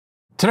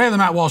Today on the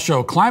Matt Walsh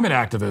Show, climate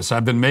activists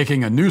have been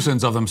making a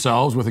nuisance of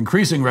themselves with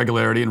increasing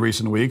regularity in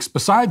recent weeks.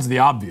 Besides the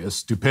obvious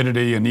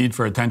stupidity and need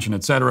for attention,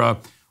 etc.,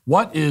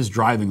 what is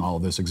driving all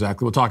of this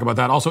exactly? We'll talk about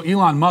that. Also,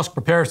 Elon Musk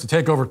prepares to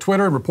take over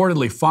Twitter and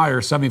reportedly fire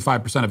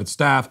 75% of its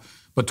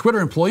staff. But Twitter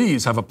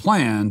employees have a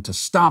plan to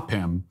stop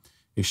him.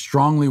 A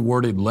strongly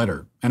worded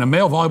letter. And a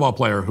male volleyball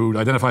player who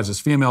identifies as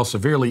female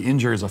severely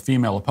injures a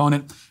female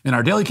opponent. In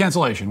our daily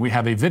cancellation, we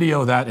have a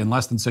video that, in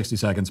less than 60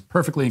 seconds,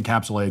 perfectly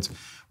encapsulates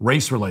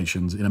race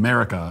relations in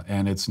America.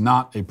 And it's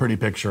not a pretty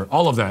picture.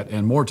 All of that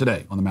and more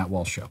today on The Matt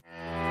Walsh Show.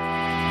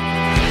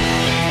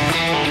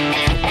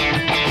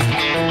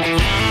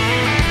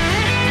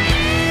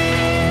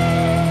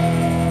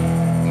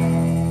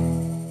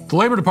 The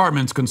Labor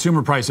Department's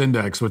Consumer Price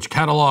Index, which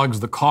catalogs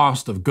the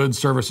cost of goods,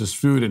 services,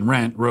 food, and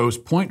rent, rose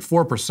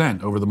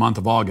 0.4% over the month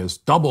of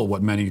August, double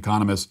what many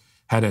economists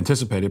had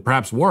anticipated.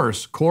 Perhaps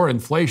worse, core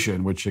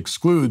inflation, which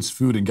excludes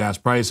food and gas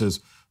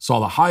prices, saw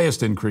the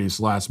highest increase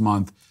last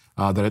month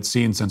that it's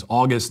seen since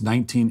August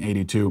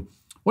 1982.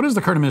 What is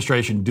the current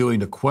administration doing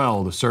to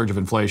quell the surge of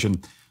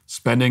inflation?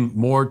 Spending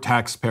more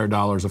taxpayer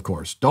dollars, of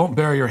course. Don't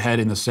bury your head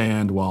in the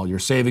sand while your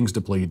savings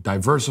deplete.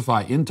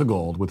 Diversify into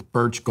gold with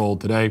Birch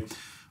Gold today.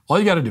 All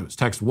you got to do is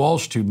text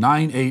Walsh to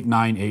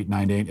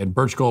 989898, and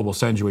Birch Gold will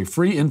send you a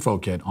free info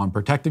kit on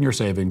protecting your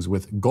savings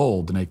with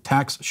gold in a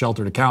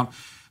tax-sheltered account.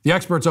 The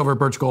experts over at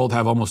Birch Gold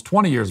have almost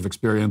 20 years of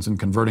experience in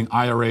converting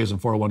IRAs and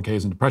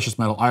 401ks into precious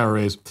metal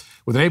IRAs.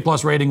 With an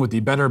A-plus rating with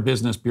the Better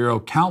Business Bureau,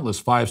 countless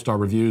five-star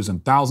reviews,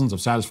 and thousands of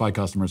satisfied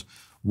customers,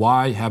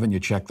 why haven't you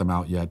checked them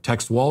out yet?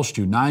 Text Walsh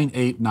to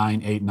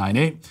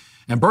 989898,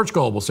 and Birch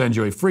Gold will send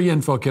you a free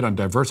info kit on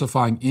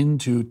diversifying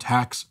into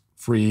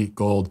tax-free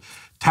gold.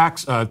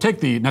 Take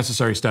the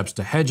necessary steps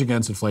to hedge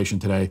against inflation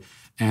today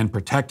and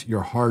protect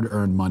your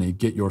hard-earned money.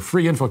 Get your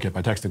free info kit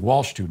by texting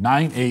Walsh to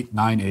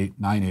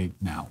 989898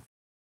 now.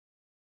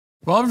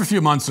 Well, every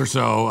few months or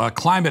so,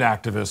 climate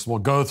activists will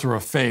go through a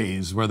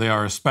phase where they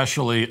are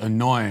especially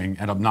annoying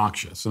and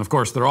obnoxious. And of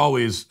course, they're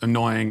always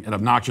annoying and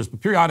obnoxious,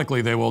 but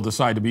periodically they will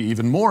decide to be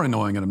even more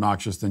annoying and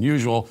obnoxious than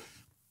usual.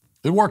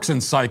 It works in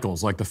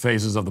cycles, like the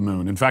phases of the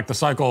moon. In fact, the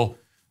cycle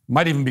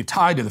might even be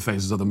tied to the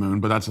phases of the moon,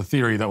 but that's a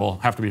theory that will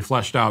have to be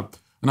fleshed out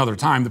another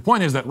time. The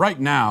point is that right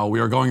now we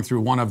are going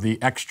through one of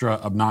the extra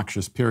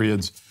obnoxious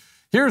periods.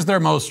 Here's their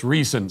most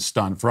recent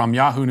stunt from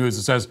Yahoo News.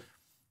 It says,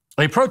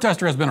 a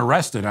protester has been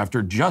arrested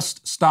after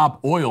Just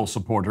Stop Oil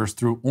supporters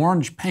threw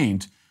orange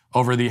paint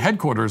over the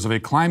headquarters of a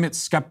climate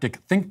skeptic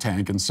think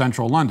tank in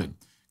central London.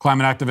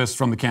 Climate activists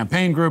from the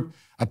campaign group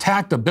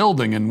attacked a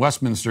building in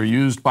Westminster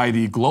used by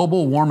the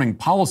Global Warming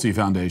Policy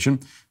Foundation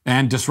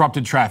and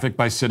disrupted traffic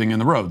by sitting in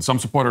the road. Some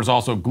supporters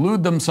also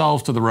glued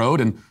themselves to the road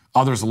and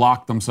others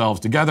locked themselves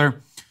together.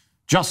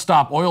 Just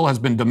Stop Oil has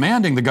been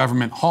demanding the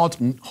government halt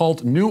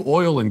new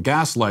oil and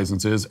gas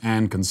licenses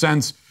and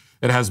consents.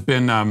 It has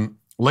been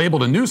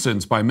labeled a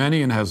nuisance by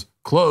many and has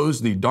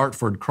closed the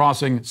Dartford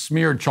crossing,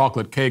 smeared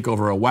chocolate cake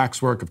over a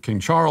waxwork of King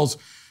Charles,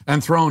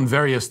 and thrown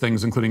various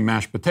things, including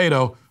mashed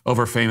potato,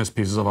 over famous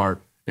pieces of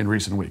art in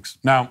recent weeks.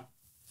 Now,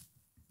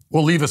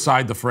 we'll leave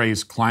aside the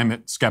phrase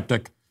climate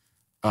skeptic,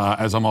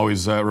 as I'm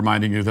always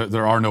reminding you that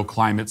there are no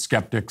climate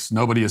skeptics.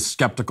 Nobody is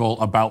skeptical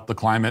about the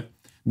climate.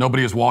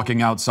 Nobody is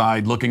walking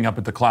outside, looking up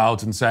at the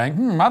clouds and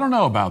saying, I don't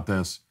know about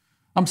this.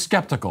 I'm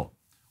skeptical.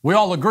 We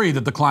all agree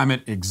that the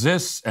climate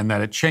exists and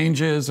that it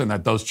changes and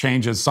that those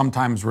changes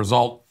sometimes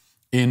result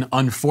in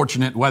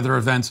unfortunate weather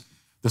events.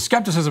 The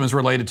skepticism is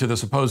related to the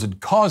supposed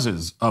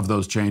causes of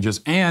those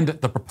changes and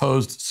the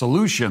proposed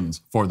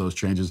solutions for those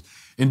changes.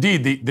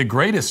 Indeed, the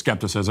greatest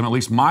skepticism, at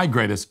least my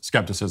greatest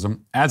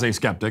skepticism as a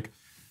skeptic,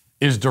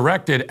 is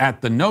directed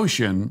at the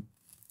notion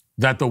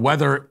that the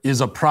weather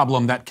is a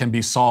problem that can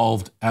be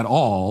solved at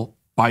all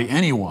by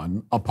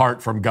anyone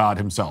apart from God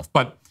himself.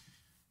 But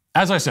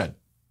as I said,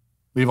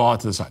 leave all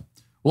that to the side.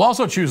 We'll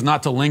also choose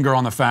not to linger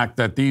on the fact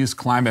that these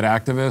climate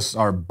activists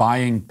are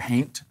buying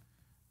paint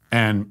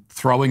and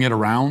throwing it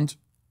around,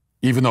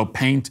 even though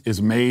paint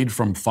is made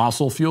from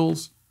fossil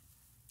fuels,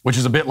 which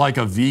is a bit like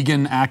a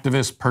vegan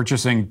activist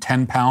purchasing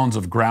 10 pounds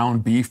of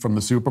ground beef from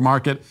the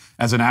supermarket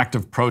as an act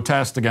of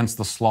protest against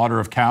the slaughter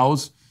of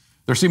cows.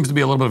 There seems to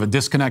be a little bit of a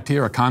disconnect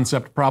here, a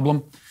concept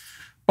problem.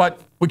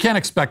 But we can't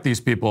expect these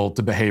people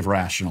to behave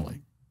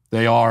rationally.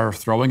 They are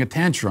throwing a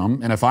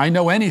tantrum, and if I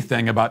know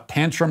anything about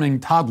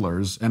tantruming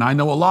toddlers, and I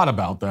know a lot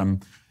about them,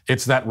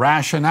 it's that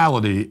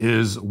rationality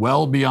is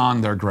well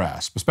beyond their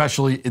grasp,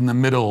 especially in the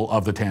middle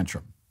of the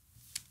tantrum.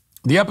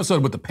 The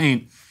episode with the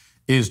paint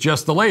is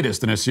just the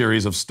latest in a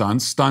series of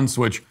stunts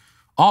which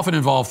often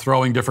involve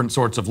throwing different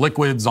sorts of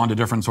liquids onto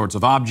different sorts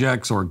of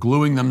objects or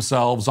gluing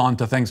themselves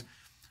onto things.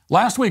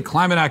 Last week,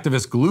 climate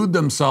activists glued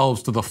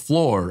themselves to the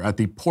floor at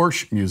the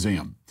Porsche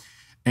Museum.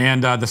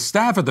 And the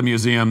staff at the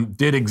museum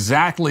did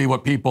exactly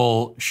what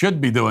people should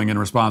be doing in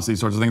response to these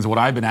sorts of things, what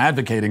I've been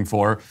advocating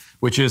for,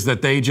 which is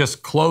that they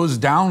just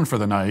closed down for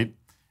the night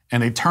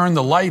and they turned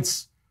the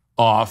lights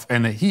off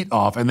and the heat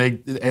off and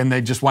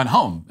they just went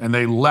home and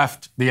they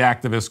left the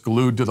activists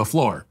glued to the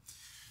floor.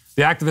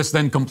 The activists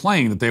then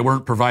complained that they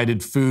weren't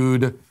provided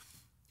food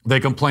They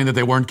complained that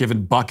they weren't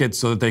given buckets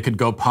so that they could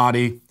go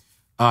potty.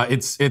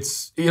 It's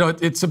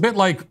a bit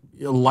like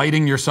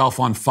lighting yourself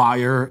on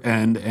fire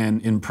and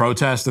in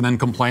protest and then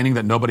complaining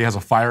that nobody has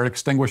a fire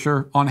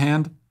extinguisher on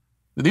hand.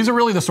 These are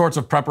really the sorts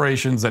of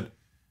preparations that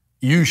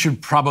you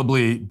should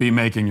probably be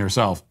making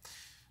yourself.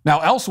 Now,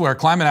 elsewhere,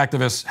 climate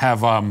activists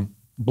have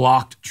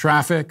blocked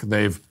traffic.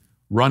 They've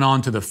run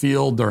onto the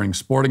field during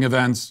sporting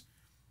events.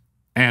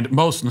 And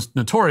most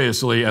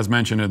notoriously, as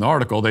mentioned in the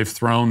article, they've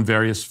thrown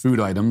various food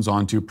items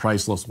onto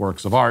priceless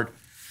works of art.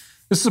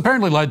 This has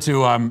apparently led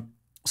to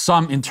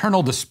some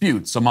internal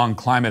disputes among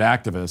climate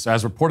activists,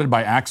 as reported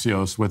by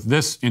Axios with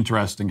this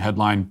interesting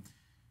headline.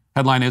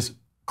 Headline is,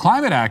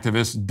 Climate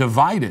Activists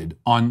Divided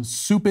on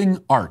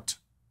Souping Art.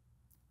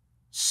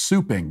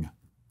 Souping.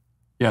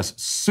 Yes,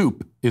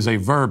 soup is a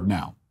verb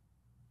now.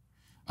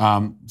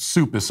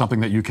 Soup is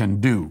something that you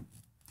can do.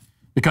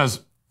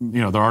 Because,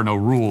 there are no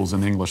rules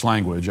in the English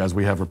language, as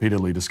we have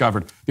repeatedly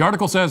discovered. The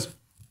article says,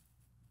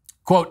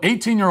 quote,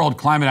 18-year-old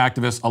climate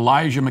activist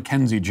Elijah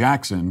Mackenzie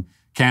Jackson,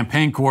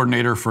 campaign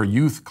coordinator for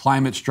Youth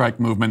Climate Strike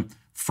Movement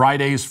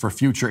Fridays for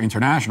Future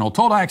International,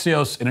 told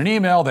Axios in an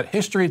email that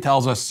history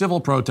tells us civil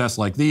protests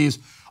like these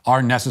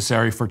are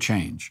necessary for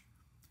change.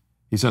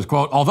 He says,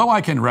 quote, although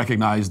I can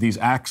recognize these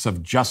acts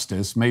of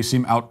justice may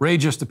seem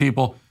outrageous to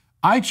people,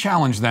 I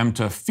challenge them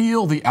to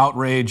feel the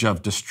outrage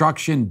of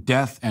destruction,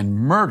 death, and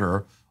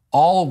murder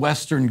all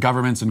Western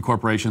governments and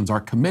corporations are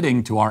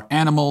committing to our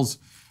animals,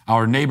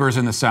 our neighbors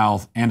in the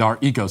South, and our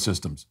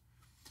ecosystems,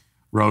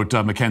 wrote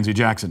Mackenzie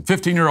Jackson.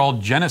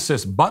 15-year-old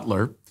Genesis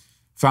Butler,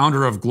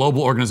 founder of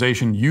global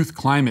organization Youth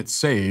Climate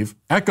Save,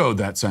 echoed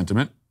that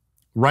sentiment,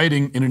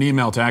 writing in an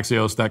email to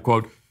Axios that,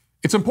 quote,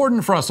 it's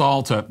important for us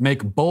all to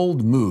make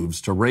bold moves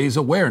to raise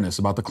awareness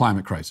about the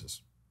climate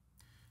crisis.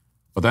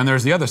 But then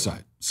there's the other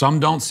side. Some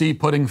don't see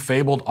putting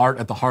fabled art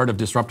at the heart of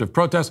disruptive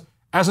protest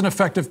as an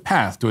effective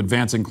path to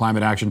advancing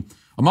climate action.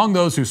 Among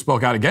those who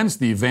spoke out against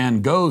the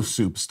Van Gogh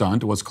soup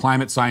stunt was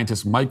climate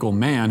scientist Michael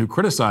Mann, who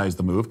criticized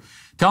the move,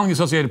 telling the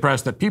Associated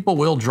Press that people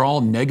will draw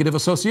negative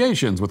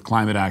associations with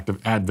climate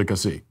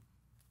advocacy.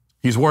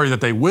 He's worried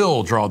that they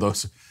will draw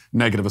those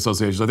negative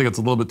associations. I think it's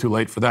a little bit too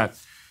late for that.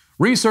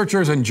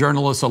 Researchers and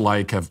journalists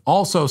alike have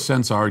also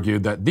since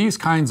argued that these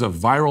kinds of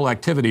viral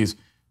activities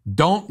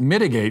don't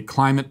mitigate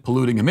climate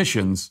polluting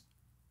emissions.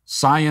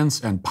 Science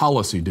and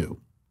policy do.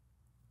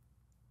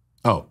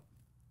 Oh,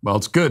 well,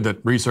 it's good that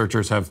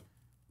researchers have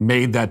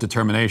made that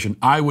determination.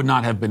 I would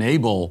not have been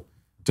able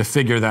to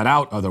figure that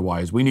out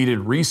otherwise. We needed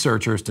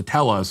researchers to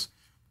tell us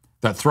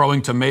that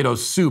throwing tomato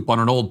soup on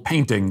an old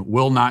painting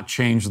will not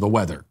change the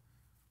weather.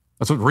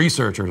 That's what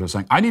researchers are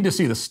saying. I need to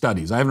see the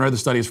studies. I haven't read the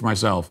studies for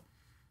myself.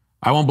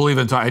 I won't believe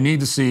it until I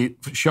need to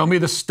show me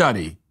the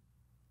study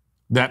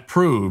that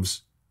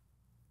proves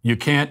you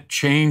can't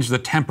change the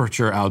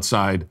temperature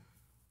outside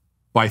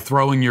by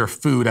throwing your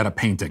food at a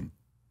painting.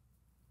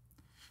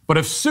 But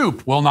if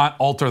soup will not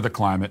alter the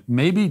climate,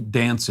 maybe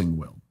dancing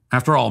will.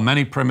 After all,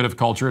 many primitive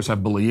cultures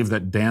have believed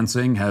that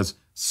dancing has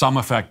some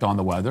effect on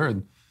the weather,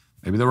 and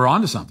maybe they were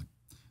onto something.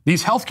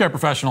 These healthcare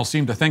professionals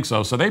seem to think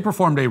so they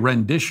performed a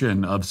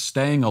rendition of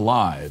Staying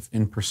Alive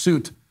in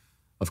pursuit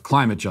of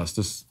climate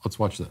justice. Let's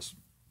watch this.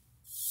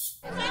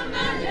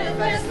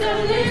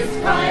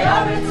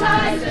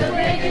 Prioritize the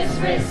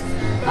biggest risk.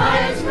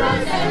 Fires,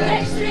 floods,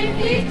 and extreme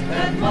heat,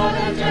 but more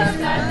than just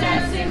our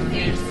dancing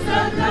feet.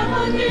 So come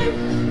on you,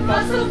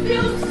 fossil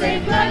fuels,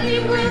 save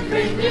planet with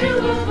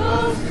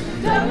renewables.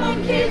 Come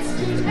on kids,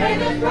 to pay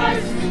the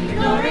price,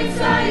 ignoring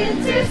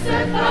scientists'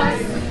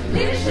 advice.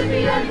 Leaders should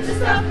be ready to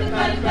stop the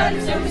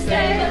climate, so we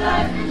stay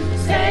alive,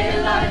 stay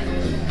alive.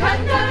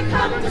 Hadn't got a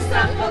common to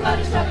stop our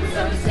body stopping,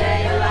 so we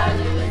stay alive,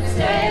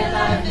 stay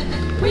alive.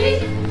 We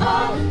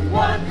all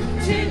want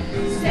to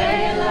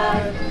stay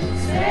alive,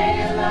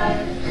 stay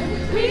alive.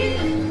 We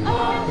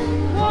all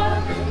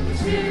want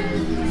to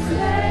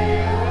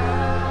stay alive.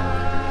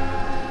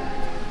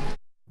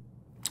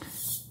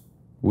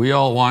 We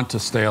all want to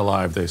stay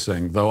alive, they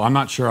sing, though I'm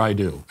not sure I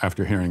do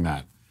after hearing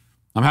that.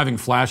 I'm having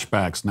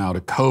flashbacks now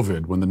to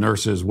COVID when the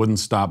nurses wouldn't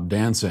stop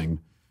dancing,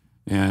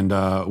 and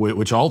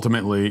which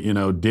ultimately,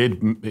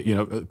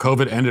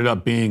 COVID ended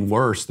up being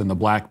worse than the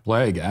Black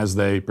Plague, as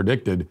they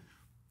predicted,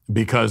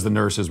 because the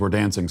nurses were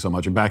dancing so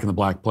much. And back in the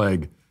Black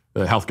Plague,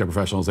 the healthcare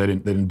professionals, they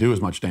didn't do as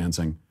much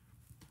dancing.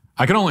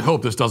 I can only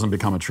hope this doesn't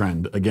become a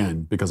trend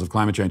again because of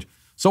climate change.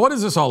 So what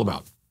is this all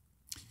about?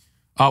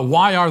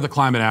 Why are the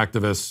climate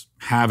activists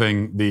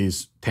having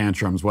these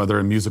tantrums, whether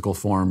in musical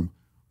form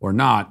or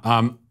not?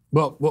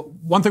 Well,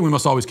 one thing we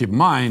must always keep in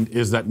mind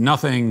is that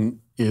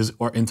nothing is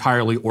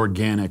entirely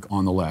organic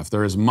on the left.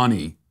 There is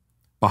money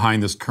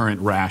behind this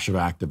current rash of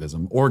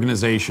activism,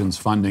 organizations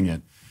funding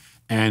it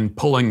and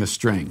pulling the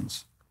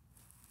strings.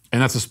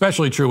 And that's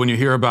especially true when you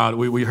hear about,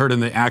 we heard in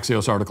the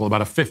Axios article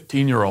about a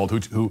 15-year-old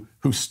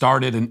who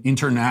started an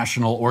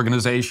international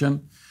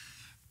organization.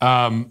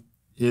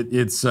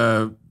 It's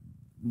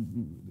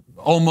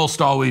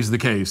almost always the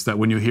case that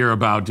when you hear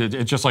about it,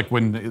 it's just like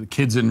when the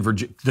kids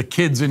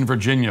in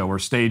Virginia were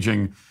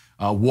staging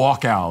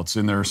walkouts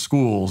in their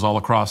schools all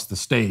across the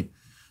state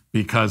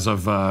because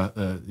of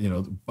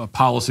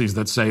policies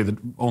that say that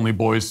only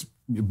boys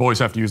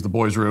have to use the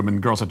boys' room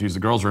and girls have to use the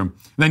girls' room.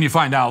 And then you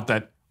find out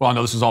that, well,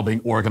 no, this is all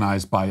being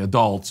organized by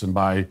adults and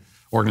by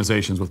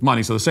organizations with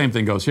money. So the same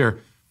thing goes here.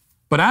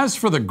 But as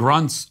for the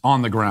grunts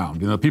on the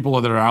ground, people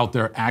that are out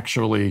there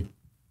actually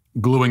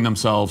gluing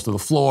themselves to the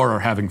floor or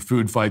having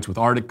food fights with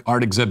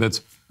art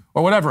exhibits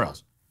or whatever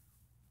else,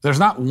 there's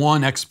not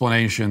one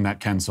explanation that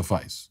can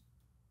suffice.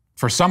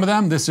 For some of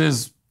them, this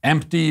is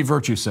empty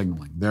virtue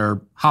signaling.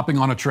 They're hopping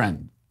on a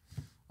trend,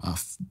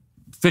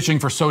 fishing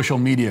for social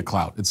media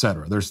clout,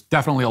 etc. There's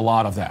definitely a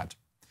lot of that.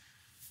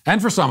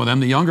 And for some of them,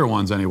 the younger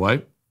ones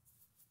anyway,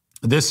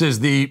 this is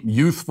the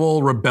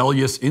youthful,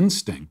 rebellious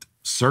instinct,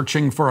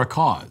 searching for a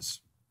cause.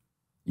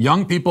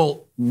 Young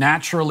people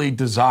naturally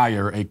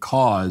desire a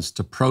cause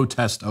to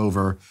protest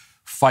over,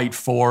 fight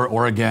for,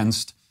 or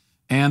against,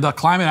 and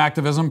climate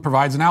activism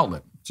provides an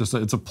outlet.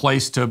 It's a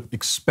place to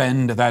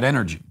expend that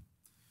energy.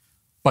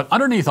 But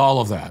underneath all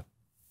of that,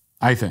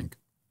 I think,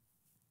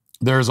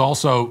 there's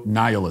also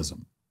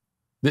nihilism.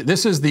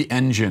 This is the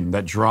engine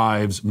that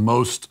drives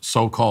most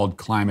so-called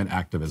climate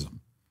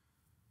activism.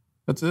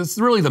 It's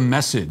really the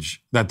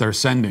message that they're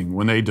sending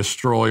when they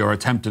destroy or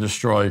attempt to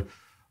destroy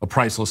a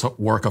priceless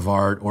work of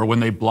art, or when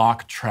they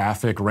block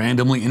traffic,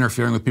 randomly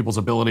interfering with people's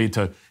ability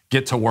to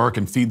get to work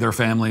and feed their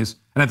families,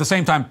 and at the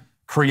same time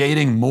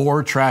creating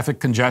more traffic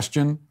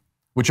congestion,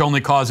 which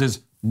only causes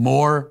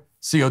more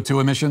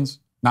CO2 emissions,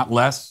 not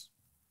less.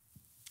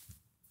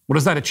 What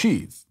does that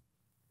achieve?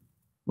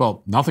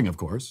 Well, nothing, of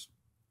course.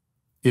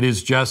 It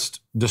is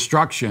just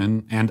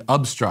destruction and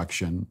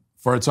obstruction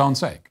for its own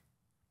sake.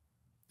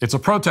 It's a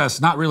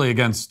protest not really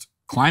against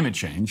climate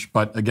change,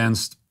 but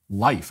against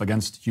life,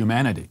 against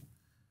humanity.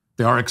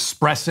 They are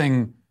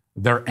expressing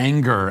their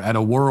anger at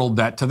a world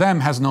that to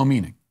them has no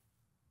meaning.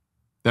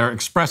 They're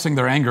expressing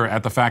their anger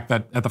at the fact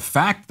that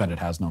it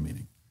has no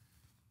meaning.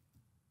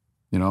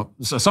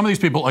 So some of these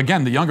people,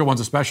 again, the younger ones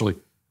especially,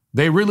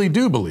 they really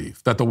do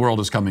believe that the world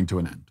is coming to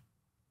an end.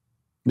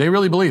 They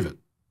really believe it.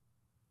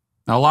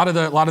 Now, a lot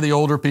of the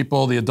older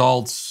people, the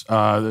adults,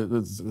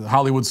 the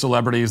Hollywood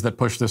celebrities that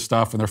push this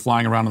stuff, and they're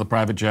flying around in the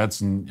private jets,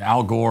 and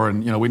Al Gore,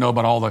 and we know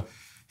about all the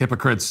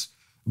hypocrites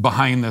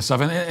behind this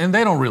stuff, and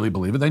they don't really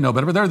believe it. They know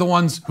better, but they're the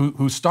ones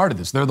who started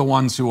this. They're the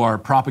ones who are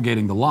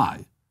propagating the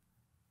lie.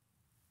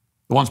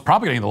 The ones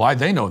propagating the lie,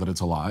 they know that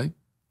it's a lie.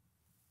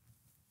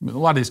 A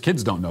lot of these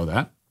kids don't know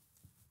that.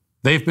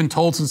 They've been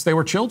told since they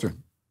were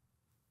children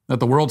that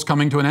the world's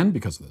coming to an end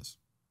because of this.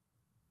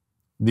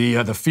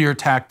 The fear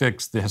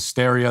tactics, the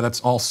hysteria,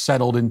 that's all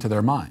settled into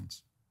their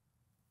minds.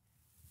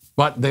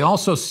 But they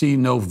also see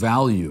no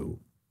value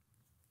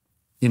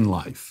in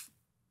life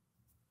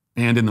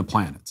and in the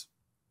planet,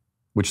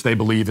 which they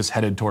believe is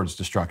headed towards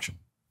destruction.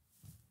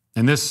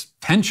 And this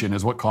tension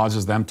is what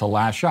causes them to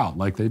lash out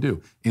like they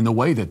do, in the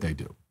way that they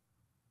do.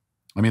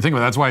 I mean, think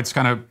about it. That's why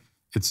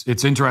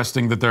it's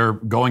interesting that they're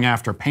going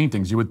after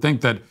paintings. You would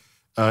think that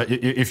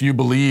if you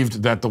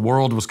believed that the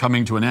world was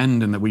coming to an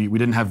end and that we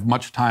didn't have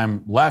much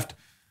time left,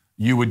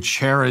 you would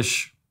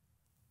cherish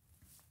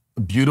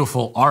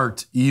beautiful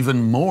art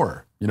even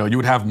more. You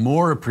would have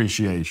more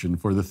appreciation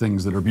for the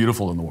things that are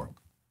beautiful in the world.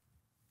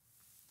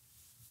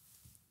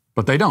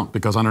 But they don't,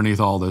 because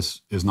underneath all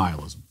this is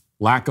nihilism.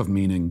 Lack of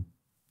meaning,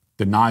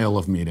 denial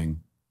of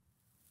meaning.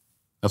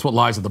 That's what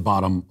lies at the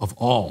bottom of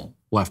all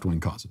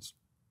left-wing causes.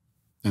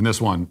 And this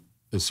one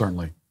is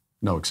certainly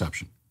no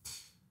exception.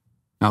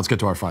 Now let's get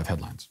to our 5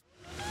 headlines.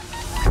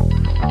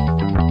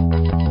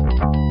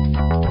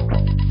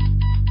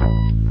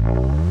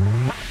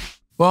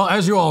 Well,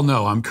 as you all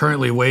know, I'm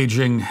currently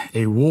waging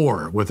a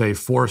war with a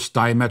force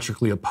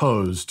diametrically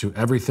opposed to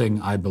everything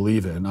I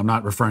believe in. I'm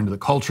not referring to the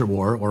culture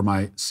war or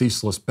my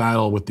ceaseless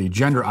battle with the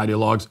gender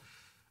ideologues.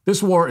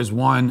 This war is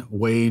one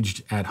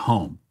waged at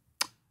home,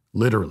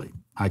 literally.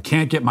 I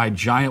can't get my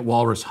giant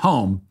walrus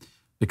home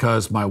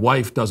because my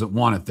wife doesn't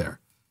want it there.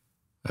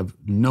 I have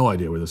no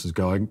idea where this is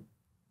going.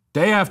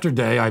 Day after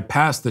day, I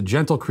pass the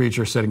gentle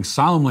creature sitting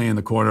solemnly in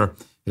the corner,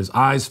 his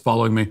eyes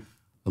following me.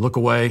 I look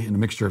away in a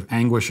mixture of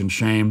anguish and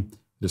shame.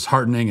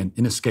 Disheartening and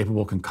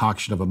inescapable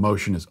concoction of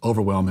emotion is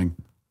overwhelming.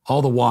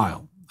 All the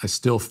while, I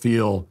still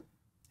feel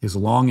his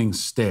longing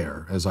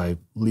stare as I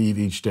leave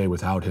each day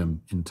without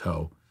him in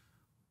tow.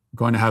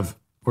 We're going to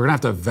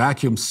have to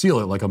vacuum seal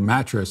it like a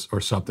mattress or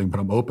something,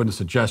 but I'm open to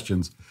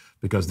suggestions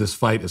because this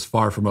fight is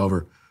far from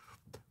over.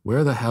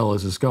 Where the hell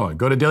is this going?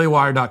 Go to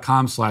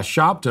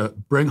dailywire.com/shop to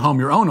bring home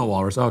your own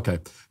walrus. Okay,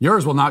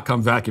 yours will not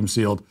come vacuum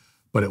sealed,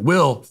 but it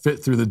will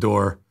fit through the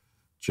door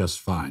just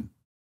fine.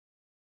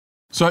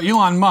 So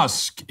Elon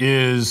Musk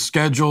is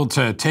scheduled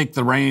to take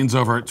the reins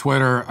over at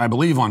Twitter, I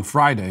believe, on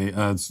Friday.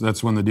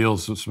 That's when the deal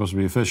is supposed to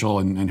be official,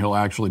 and he'll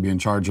actually be in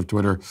charge of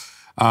Twitter.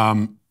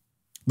 The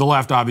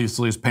left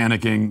obviously is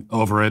panicking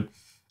over it,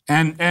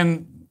 and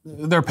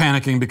they're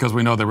panicking because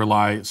we know they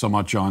rely so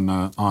much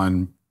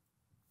on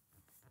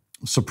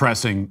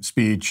suppressing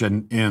speech,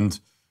 and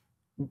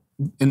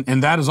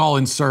that is all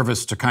in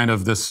service to kind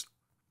of this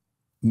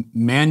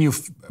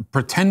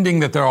pretending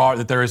that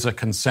there is a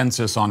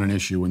consensus on an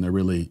issue when there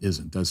really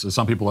isn't. As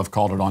some people have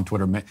called it on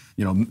Twitter,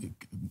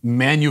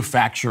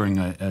 manufacturing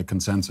a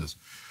consensus.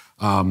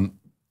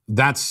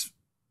 That's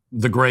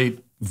the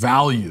great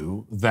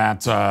value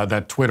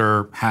that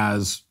Twitter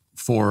has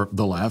for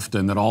the left,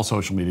 and that all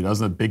social media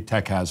does, and that big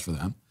tech has for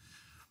them,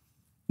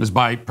 is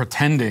by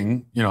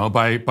pretending,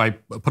 by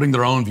putting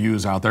their own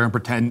views out there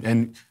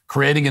and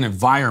creating an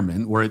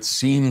environment where it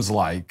seems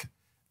like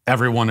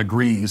everyone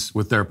agrees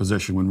with their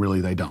position when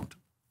really they don't.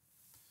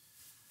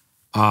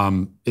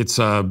 And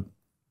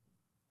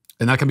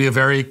that can be a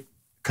very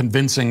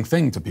convincing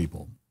thing to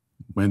people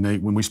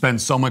when we spend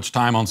so much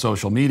time on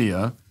social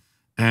media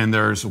and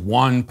there's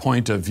one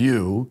point of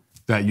view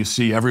that you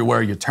see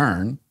everywhere you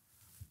turn,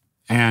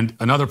 and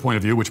another point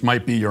of view, which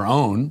might be your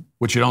own,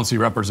 which you don't see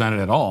represented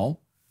at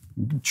all,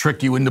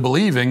 trick you into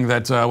believing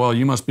that,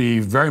 you must be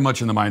very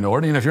much in the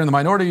minority, and if you're in the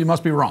minority, you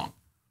must be wrong.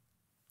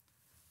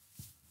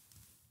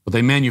 But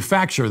they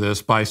manufacture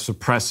this by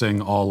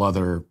suppressing all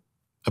other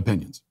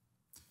opinions.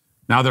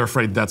 Now they're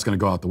afraid that's going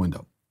to go out the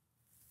window.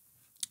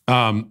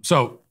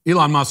 So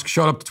Elon Musk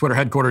showed up to Twitter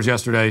headquarters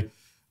yesterday.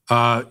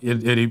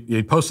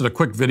 He posted a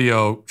quick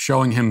video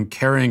showing him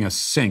carrying a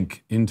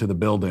sink into the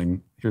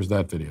building. Here's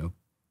that video.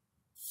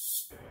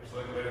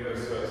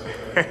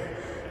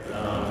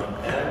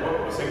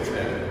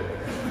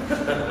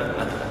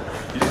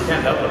 You just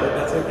can't help it.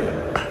 That's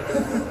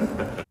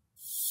okay.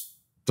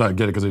 So I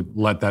get it because he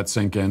let that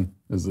sink in,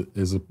 is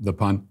the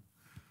pun.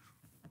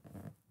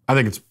 I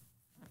think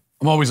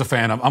I'm always a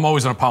fan of, I'm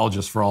always an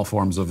apologist for all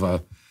forms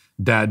of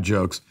dad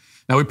jokes.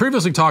 Now, we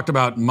previously talked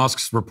about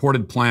Musk's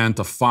reported plan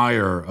to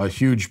fire a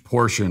huge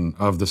portion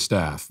of the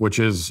staff, which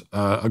is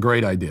a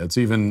great idea. It's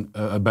even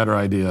a better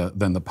idea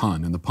than the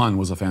pun, and the pun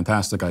was a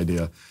fantastic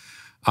idea.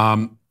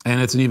 And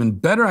it's an even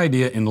better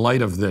idea in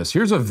light of this.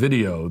 Here's a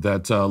video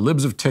that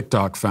Libs of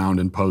TikTok found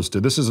and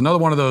posted. This is another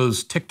one of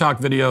those TikTok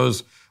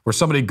videos where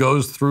somebody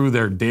goes through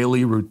their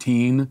daily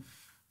routine.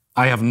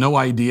 I have no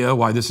idea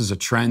why this is a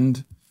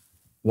trend,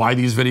 why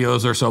these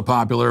videos are so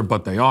popular,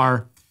 but they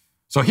are.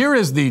 So here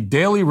is the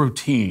daily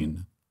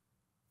routine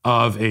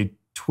of a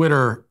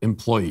Twitter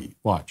employee.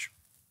 Watch.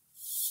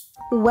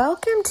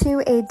 Welcome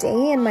to a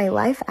day in my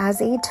life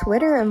as a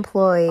Twitter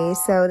employee.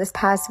 So this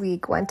past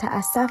week, went to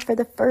SF for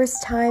the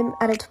first time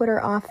at a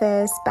Twitter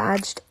office,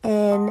 badged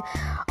in.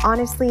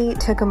 Honestly,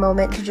 took a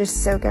moment to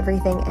just soak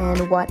everything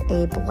in. What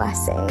a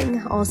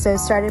blessing. Also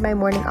started my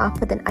morning off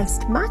with an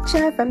iced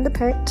matcha from the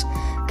perch.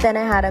 Then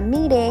I had a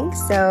meeting,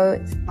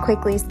 so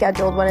quickly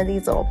scheduled one of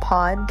these little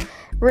pod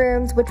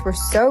rooms, which were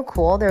so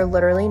cool. They're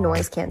literally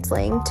noise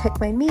canceling. Took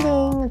my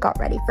meeting, got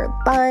ready for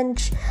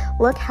lunch.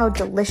 Look how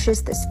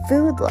delicious this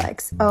food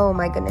looks. Oh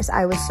my goodness,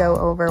 I was so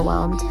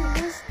overwhelmed.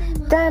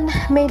 Then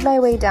made my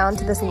way down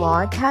to this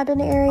log cabin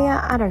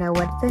area. I don't know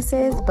what this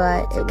is,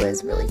 but it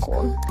was really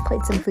cool.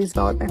 Played some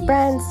foosball with my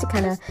friends to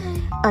kind of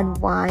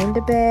unwind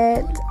a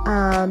bit.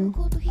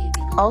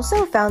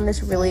 Also found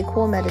this really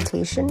cool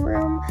meditation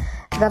room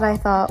that I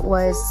thought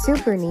was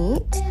super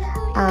neat.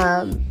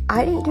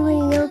 I didn't do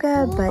any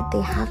yoga, but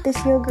they have this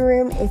yoga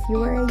room if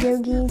you are a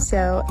yogi,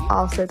 so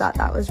also thought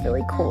that was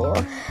really cool.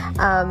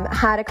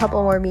 Had a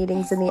couple more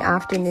meetings in the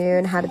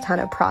afternoon, had a ton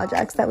of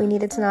projects that we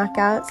needed to knock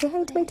out. Say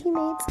hi to my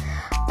teammates.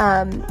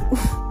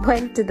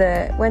 Went to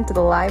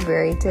the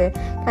library to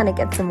kind of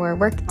get some more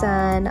work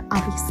done.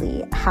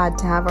 Obviously had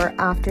to have our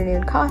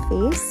afternoon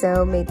coffee,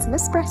 so made some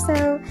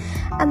espresso.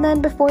 And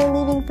then before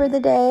leaving for the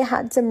day,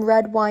 had some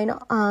red wine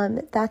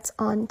that's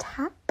on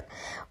tap.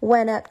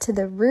 Went up to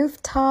the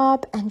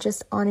rooftop and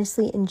just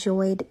honestly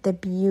enjoyed the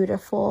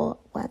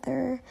beautiful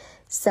weather.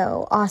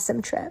 So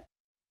awesome trip.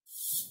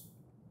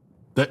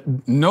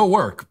 No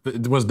work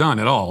was done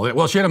at all.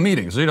 Well, she had a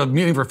meeting. So she had a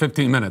meeting for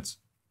 15 minutes.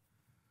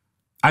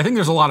 I think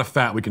there's a lot of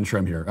fat we can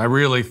trim here. I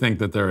really think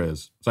that there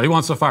is. So he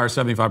wants to fire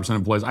 75% of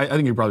employees. I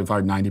think he probably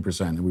fired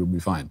 90% and we would be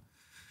fine.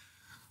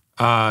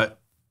 I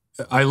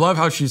love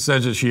how she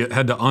says that she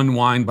had to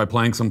unwind by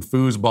playing some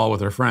foosball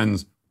with her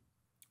friends.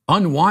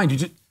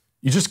 Unwind?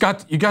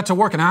 You got to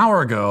work an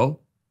hour ago.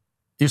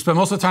 You spent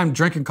most of the time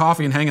drinking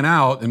coffee and hanging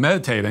out and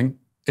meditating,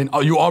 and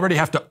you already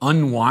have to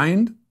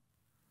unwind?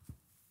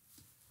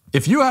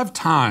 If you have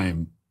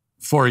time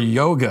for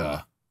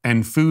yoga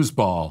and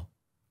foosball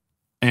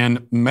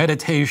and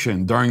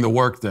meditation during the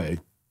workday,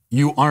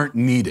 you aren't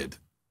needed.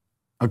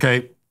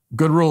 Okay?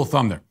 Good rule of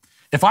thumb there.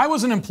 If I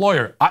was an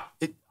employer,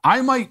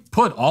 I might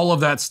put all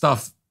of that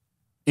stuff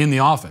in the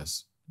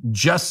office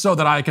just so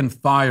that I can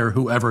fire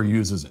whoever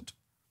uses it.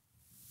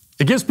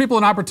 It gives people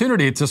an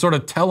opportunity to sort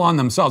of tell on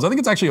themselves. I think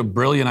it's actually a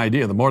brilliant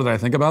idea. The more that I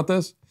think about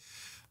this,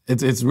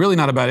 it's really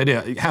not a bad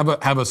idea.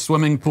 Have a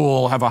swimming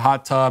pool, have a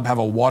hot tub, have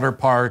a water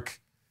park,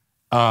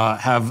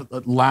 have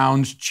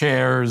lounge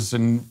chairs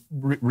and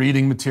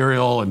reading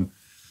material and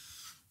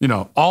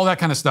all that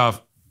kind of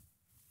stuff.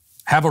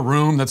 Have a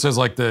room that says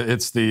like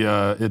it's the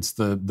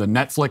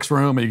Netflix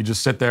room, and you can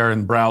just sit there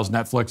and browse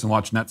Netflix and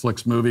watch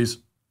Netflix movies.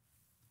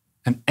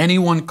 And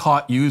anyone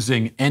caught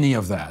using any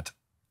of that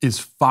is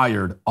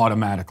fired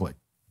automatically.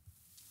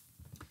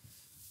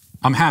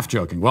 I'm half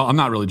joking. Well, I'm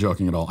not really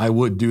joking at all. I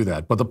would do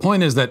that. But the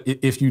point is that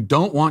if you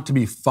don't want to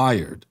be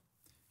fired,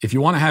 if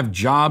you want to have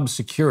job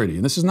security,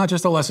 and this is not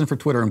just a lesson for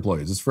Twitter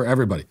employees, it's for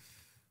everybody,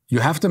 you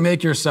have to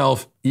make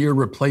yourself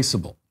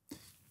irreplaceable.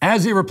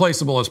 As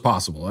irreplaceable as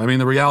possible. I mean,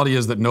 the reality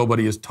is that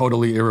nobody is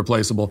totally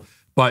irreplaceable,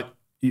 but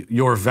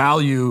your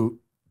value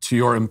to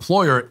your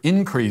employer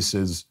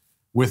increases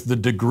with the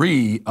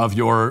degree of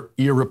your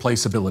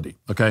irreplaceability,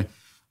 okay?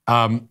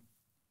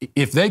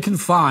 If they can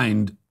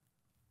find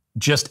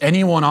just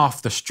anyone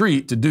off the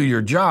street to do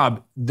your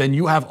job, then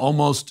you have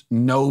almost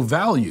no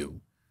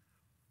value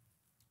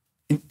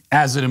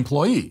as an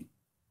employee,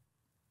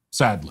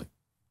 sadly.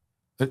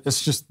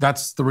 It's just,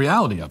 that's the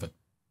reality of it.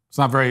 It's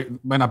not very,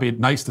 it might not be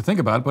nice to think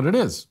about it, but it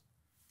is.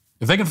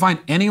 If they can find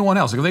anyone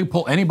else, if they can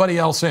pull anybody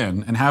else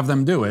in and have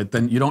them do it,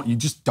 then you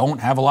just don't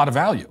have a lot of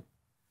value.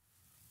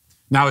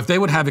 Now, if they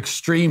would have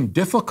extreme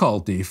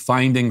difficulty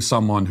finding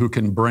someone who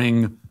can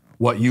bring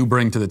what you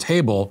bring to the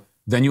table,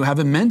 then you have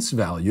immense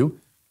value,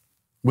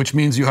 which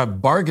means you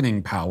have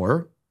bargaining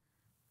power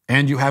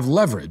and you have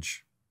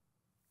leverage.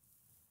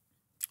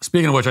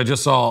 Speaking of which, I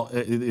just saw so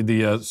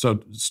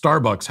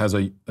Starbucks has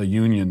a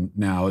union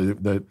now.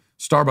 The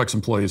Starbucks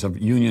employees have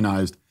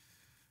unionized,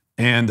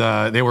 and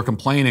they were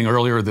complaining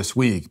earlier this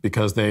week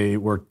because they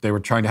were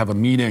trying to have a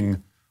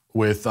meeting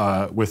with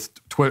Starbucks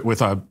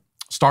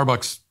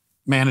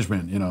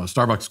management,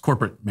 Starbucks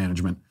corporate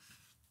management,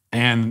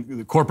 and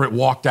the corporate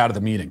walked out of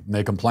the meeting. And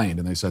they complained,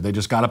 and they said they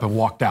just got up and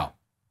walked out.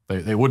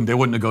 They wouldn't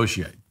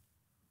negotiate.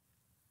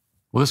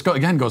 Well, this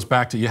again goes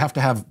back to you have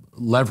to have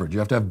leverage. You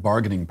have to have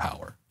bargaining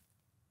power.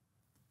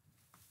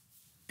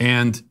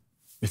 And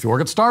if you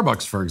work at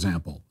Starbucks, for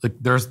example,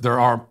 there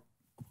are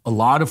a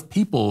lot of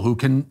people who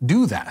can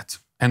do that.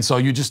 And so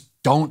you just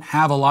don't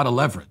have a lot of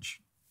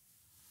leverage.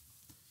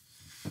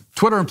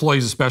 Twitter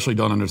employees especially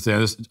don't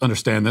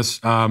understand this.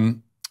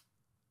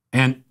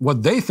 And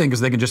what they think is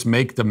they can just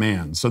make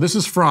demands. So this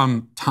is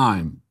from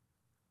Time,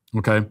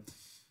 okay?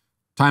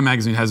 Time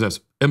magazine has this.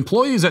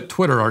 Employees at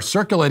Twitter are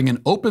circulating an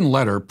open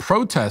letter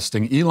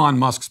protesting Elon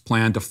Musk's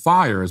plan to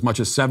fire as much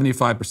as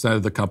 75%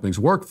 of the company's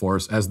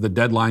workforce as the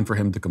deadline for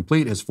him to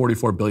complete his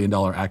 $44 billion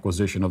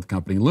acquisition of the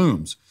company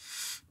looms.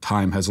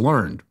 Time has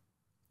learned.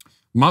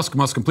 Musk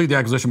must complete the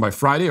acquisition by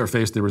Friday or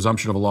face the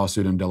resumption of a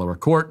lawsuit in Delaware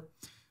court.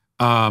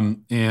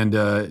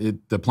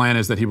 The plan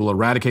is that he will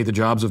eradicate the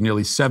jobs of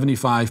nearly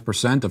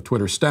 75% of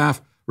Twitter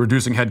staff,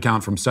 reducing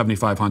headcount from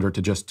 7,500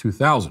 to just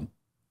 2,000,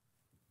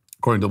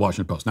 according to the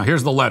Washington Post. Now,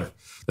 here's the letter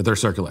that they're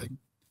circulating.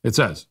 It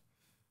says,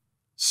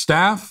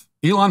 staff,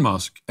 Elon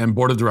Musk, and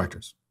board of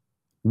directors.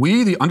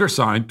 We, the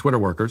undersigned Twitter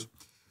workers,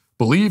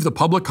 believe the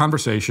public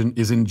conversation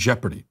is in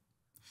jeopardy.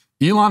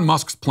 Elon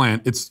Musk's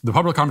plan, the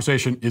public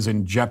conversation is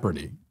in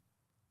jeopardy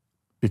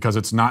because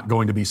it's not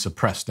going to be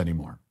suppressed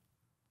anymore.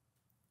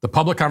 The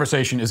public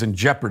conversation is in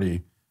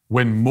jeopardy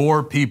when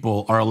more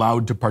people are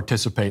allowed to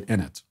participate in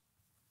it.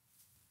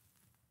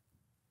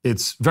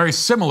 It's very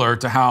similar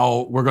to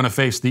how we're going to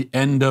face the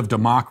end of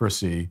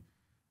democracy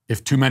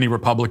if too many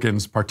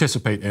Republicans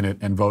participate in it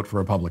and vote for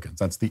Republicans.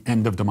 That's the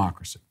end of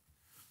democracy.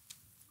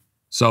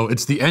 So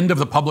it's the end of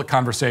the public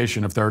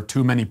conversation if there are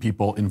too many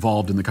people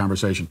involved in the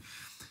conversation.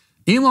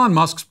 Elon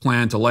Musk's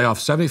plan to lay off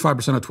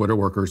 75% of Twitter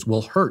workers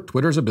will hurt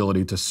Twitter's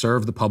ability to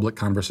serve the public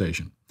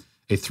conversation.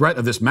 A threat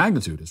of this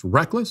magnitude is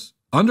reckless,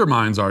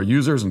 undermines our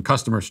users' and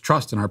customers'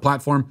 trust in our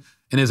platform,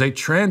 and is a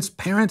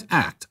transparent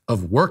act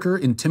of worker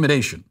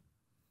intimidation.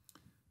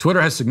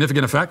 Twitter has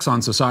significant effects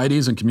on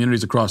societies and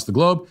communities across the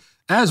globe.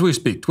 As we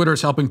speak, Twitter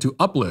is helping to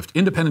uplift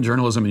independent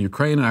journalism in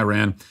Ukraine and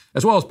Iran,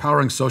 as well as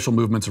powering social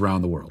movements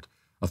around the world.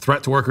 A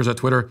threat to workers at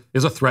Twitter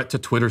is a threat to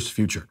Twitter's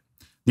future.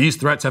 These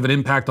threats have an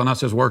impact on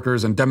us as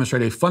workers and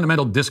demonstrate a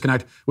fundamental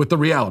disconnect with the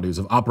realities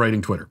of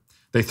operating Twitter.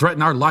 They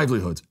threaten our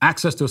livelihoods,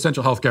 access to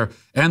essential healthcare,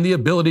 and the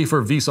ability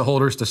for visa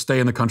holders to stay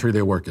in the country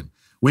they work in.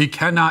 We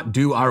cannot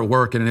do our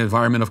work in an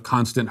environment of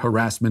constant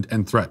harassment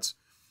and threats.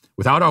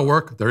 Without our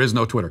work, there is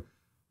no Twitter.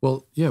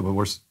 Well, yeah,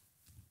 but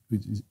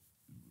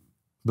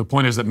the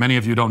point is that many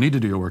of you don't need to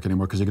do your work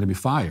anymore because you're going to be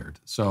fired.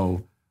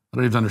 So I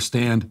don't even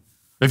understand.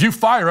 If you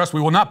fire us,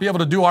 we will not be able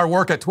to do our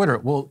work at Twitter.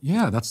 Well,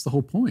 yeah, that's the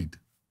whole point.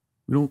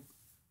 You're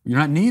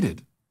not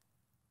needed.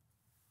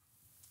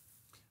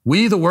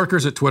 We, the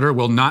workers at Twitter,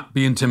 will not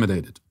be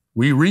intimidated.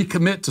 We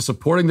recommit to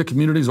supporting the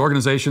communities,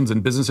 organizations,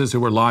 and businesses who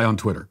rely on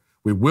Twitter.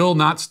 We will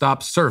not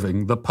stop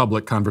serving the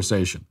public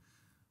conversation.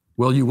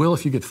 Well, you will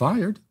if you get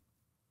fired.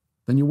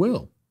 Then you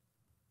will.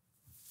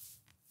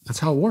 That's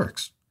how it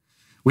works.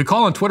 We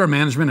call on Twitter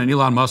management and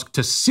Elon Musk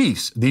to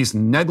cease these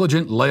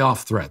negligent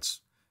layoff threats.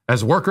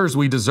 As workers,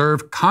 we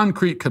deserve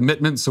concrete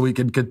commitments so we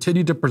can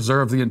continue to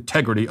preserve the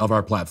integrity of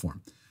our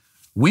platform.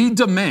 We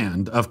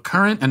demand of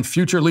current and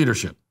future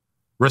leadership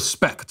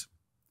respect.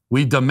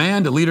 We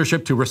demand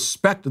leadership to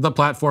respect the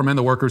platform and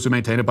the workers who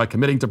maintain it by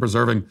committing to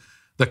preserving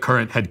the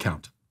current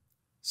headcount.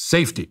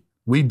 Safety.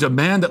 We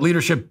demand that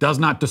leadership does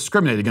not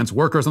discriminate against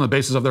workers on the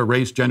basis of their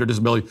race, gender,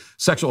 disability,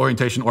 sexual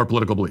orientation, or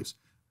political beliefs.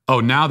 Oh,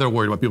 now they're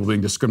worried about people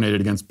being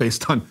discriminated against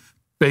based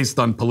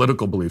on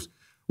political beliefs.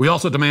 We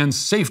also demand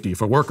safety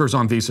for workers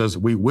on visas.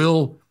 We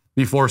will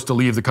be forced to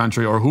leave the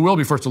country, or who will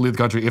be forced to leave the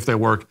country if they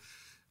work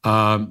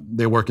and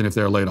if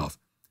they're laid off.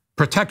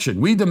 Protection.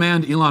 We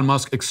demand Elon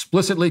Musk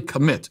explicitly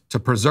commit to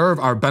preserve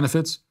our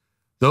benefits,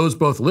 those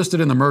both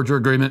listed in the merger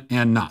agreement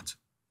and not.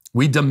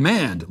 We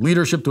demand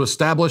leadership to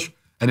establish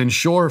and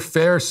ensure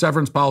fair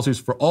severance policies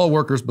for all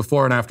workers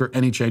before and after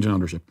any change in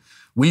ownership.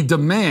 We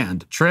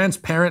demand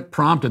transparent,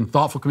 prompt, and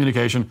thoughtful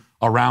communication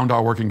around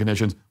our working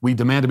conditions. We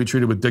demand to be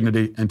treated with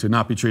dignity and to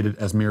not be treated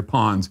as mere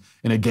pawns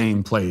in a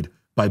game played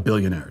by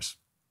billionaires.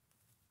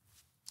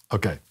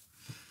 Okay.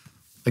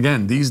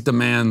 Again, these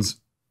demands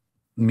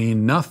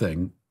mean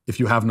nothing if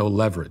you have no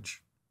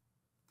leverage.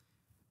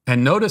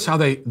 And notice how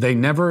they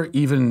never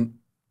even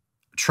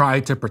try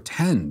to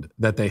pretend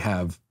that they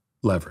have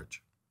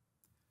leverage.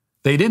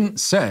 They didn't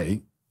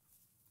say,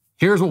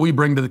 here's what we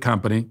bring to the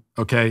company,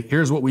 okay?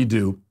 Here's what we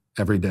do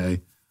every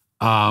day,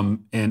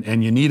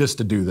 and you need us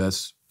to do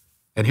this,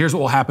 and here's what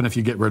will happen if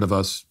you get rid of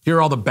us. Here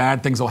are all the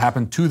bad things that will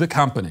happen to the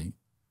company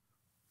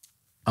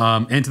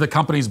and to the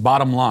company's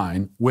bottom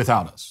line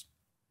without us.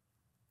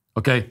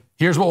 Okay,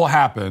 here's what will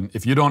happen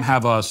if you don't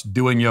have us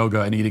doing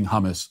yoga and eating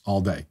hummus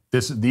all day.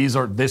 This is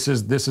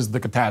the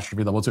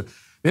catastrophe that we'll do.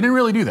 They didn't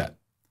really do that.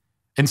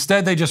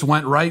 Instead, they just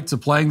went right to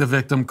playing the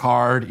victim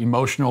card,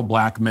 emotional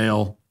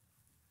blackmail.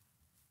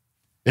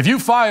 If you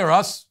fire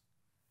us,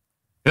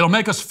 it'll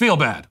make us feel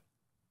bad.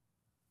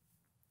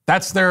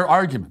 That's their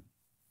argument.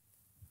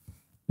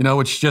 You know,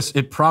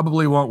 it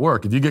probably won't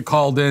work. If you get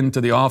called into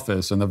the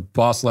office and the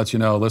boss lets you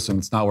know, listen,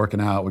 it's not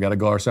working out, we got to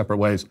go our separate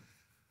ways.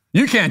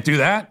 You can't do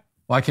that.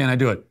 Why can't I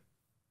do it?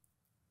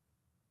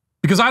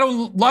 Because I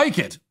don't like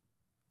it.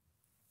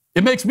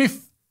 It makes me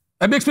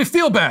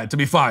feel bad to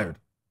be fired.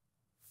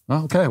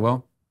 Well, okay,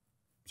 well,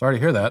 sorry to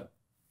hear that.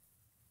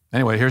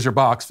 Anyway, here's your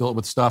box, fill it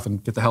with stuff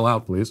and get the hell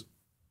out, please.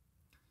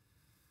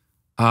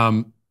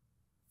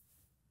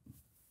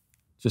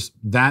 Just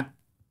that,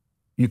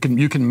 you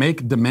can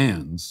make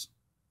demands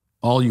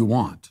all you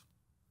want,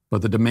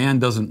 but the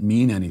demand doesn't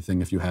mean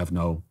anything if you have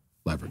no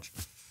leverage.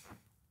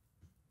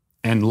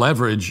 And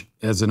leverage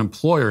as an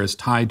employer is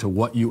tied to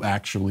what you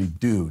actually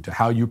do, to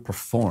how you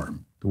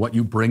perform, to what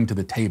you bring to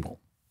the table.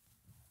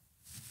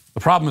 The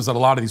problem is that a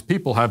lot of these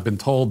people have been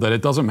told that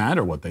it doesn't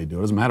matter what they do.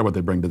 It doesn't matter what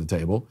they bring to the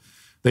table.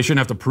 They shouldn't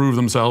have to prove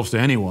themselves to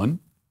anyone.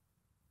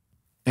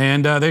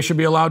 And they should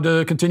be allowed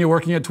to continue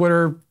working at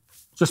Twitter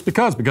just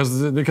because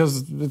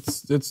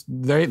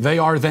they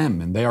are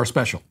them and they are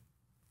special.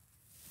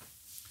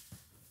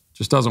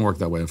 Just doesn't work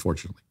that way,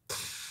 unfortunately.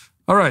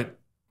 All right.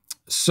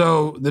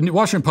 So the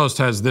Washington Post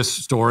has this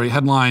story,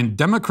 headline,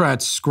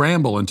 Democrats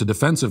scramble into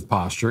defensive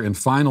posture in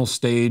final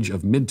stage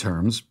of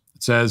midterms.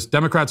 It says,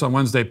 Democrats on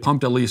Wednesday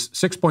pumped at least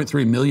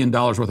 $6.3 million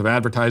worth of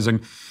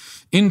advertising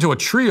into a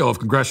trio of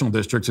congressional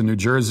districts in New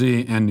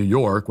Jersey and New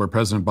York, where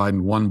President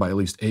Biden won by at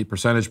least 8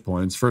 percentage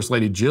points. First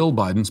Lady Jill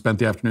Biden spent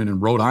the afternoon in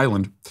Rhode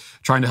Island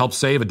trying to help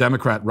save a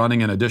Democrat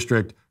running in a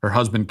district her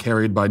husband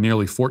carried by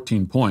nearly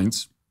 14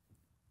 points.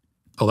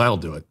 Oh, that'll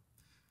do it.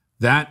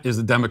 That is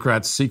the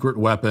Democrats' secret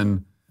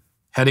weapon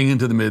heading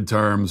into the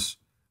midterms.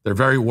 They're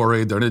very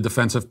worried. They're in a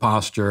defensive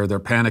posture. They're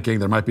panicking.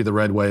 There might be the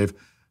red wave,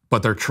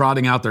 but they're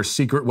trotting out their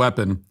secret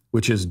weapon,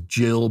 which is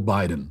Jill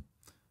Biden.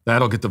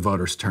 That'll get the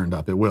voters turned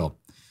up. It will.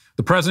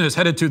 The president is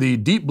headed to the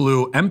deep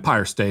blue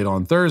Empire State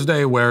on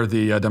Thursday, where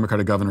the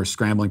Democratic governor is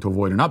scrambling to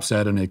avoid an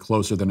upset in a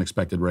closer than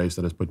expected race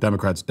that has put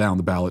Democrats down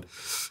the ballot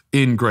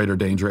in greater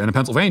danger. And in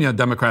Pennsylvania,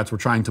 Democrats were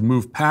trying to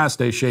move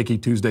past a shaky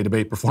Tuesday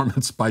debate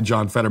performance by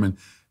John Fetterman.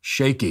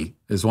 Shaky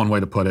is one way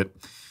to put it.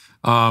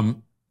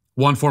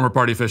 One former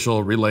party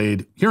official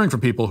relayed hearing from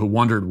people who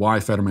wondered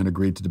why Fetterman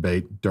agreed to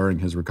debate during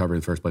his recovery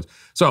in the first place.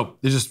 So,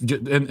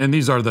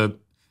 these are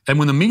and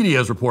when the media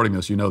is reporting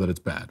this, you know that it's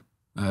bad.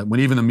 When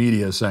even the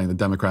media is saying the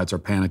Democrats are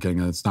panicking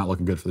and it's not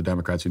looking good for the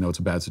Democrats, you know it's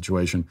a bad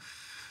situation.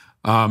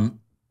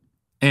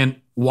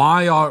 And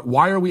why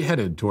are we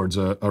headed towards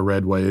a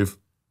red wave?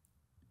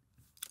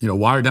 You know,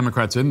 why are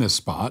Democrats in this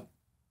spot?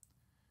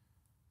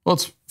 Well,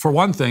 it's for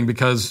one thing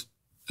because,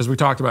 as we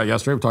talked about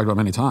yesterday, we talked about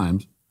many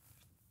times,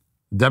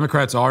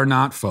 Democrats are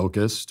not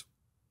focused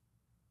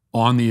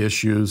on the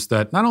issues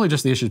that, not only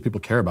just the issues people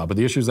care about, but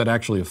the issues that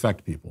actually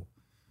affect people.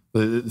 For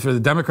the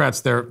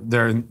Democrats,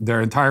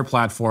 their entire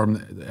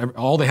platform,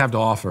 all they have to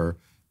offer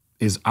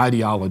is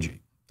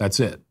ideology.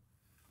 That's it.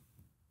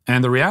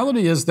 And the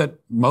reality is that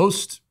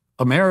most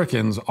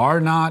Americans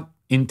are not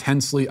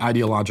intensely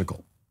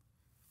ideological,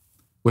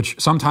 which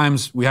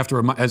sometimes we have to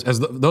remind,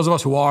 those of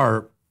us who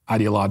are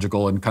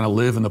ideological and kind of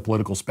live in the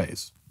political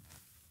space,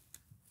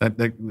 that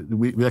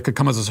could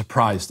come as a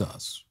surprise to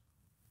us.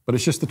 But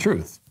it's just the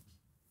truth.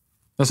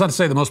 That's not to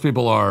say that most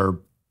people are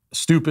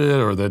stupid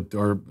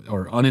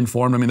or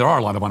uninformed. I mean, there are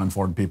a lot of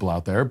uninformed people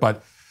out there,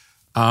 but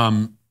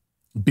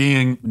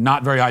being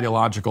not very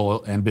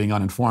ideological and being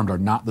uninformed are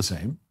not the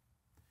same.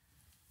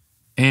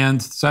 And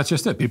that's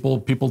just it.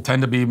 People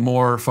tend to be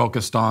more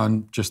focused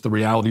on just the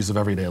realities of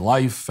everyday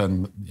life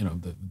and, you know,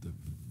 the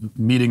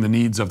meeting the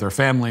needs of their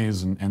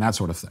families and that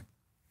sort of thing.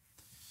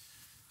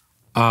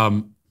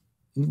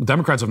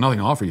 Democrats have nothing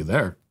to offer you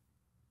there.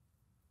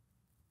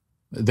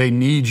 They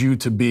need you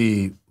to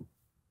be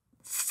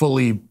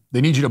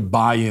they need you to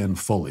buy in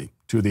fully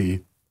to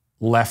the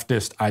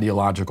leftist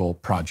ideological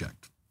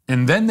project.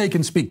 And then they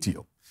can speak to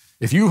you.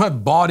 If you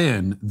have bought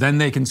in, then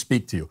they can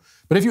speak to you.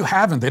 But if you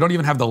haven't, they don't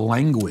even have the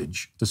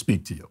language to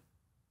speak to you.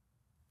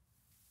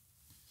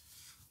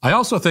 I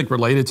also think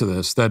related to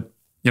this that,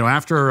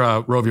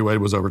 after Roe v. Wade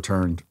was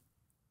overturned,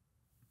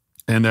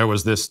 and there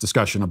was this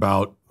discussion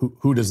about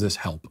who does this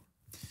help?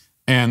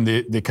 And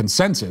the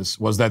consensus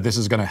was that this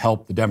is going to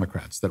help the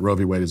Democrats, that Roe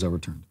v. Wade is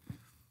overturned.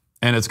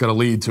 And it's going to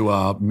lead to,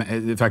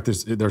 in fact,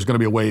 there's going to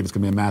be a wave. It's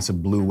going to be a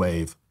massive blue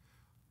wave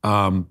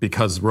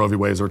because Roe v.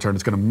 Wade is overturned.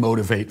 It's going to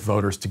motivate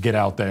voters to get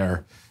out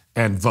there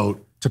and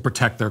vote to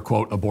protect their,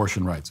 quote,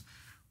 abortion rights.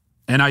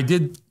 And I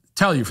did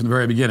tell you from the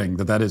very beginning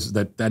that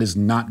is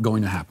not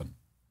going to happen.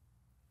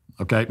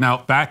 Okay?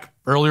 Now, back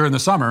earlier in the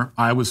summer,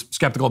 I was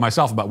skeptical of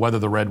myself about whether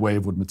the red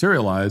wave would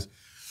materialize,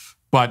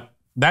 but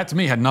that to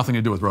me had nothing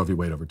to do with Roe v.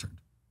 Wade overturned.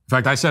 In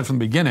fact, I said from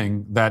the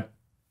beginning that,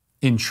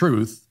 in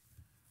truth,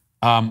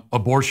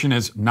 abortion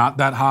is not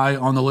that high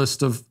on the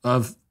list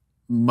of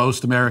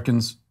most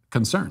Americans'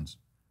 concerns.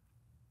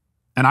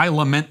 And I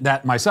lament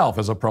that myself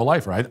as a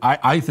pro-lifer.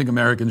 I think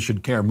Americans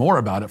should care more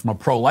about it from a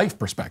pro-life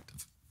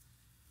perspective.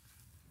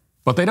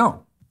 But they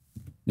don't.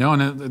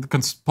 And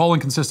the polling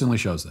consistently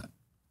shows that.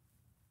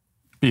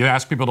 You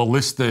ask people to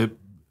list the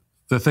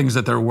things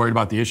that they're worried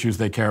about, the issues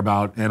they care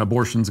about, and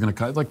abortion's going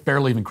to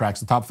barely even cracks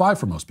the top 5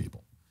 for most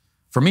people.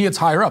 For me, it's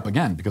higher up,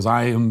 again, because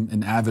I am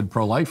an avid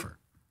pro-lifer.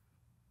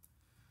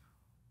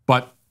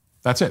 But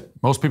that's it.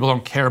 Most people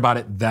don't care about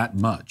it that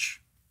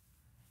much.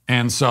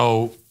 And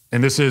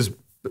this is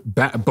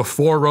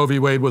before Roe v.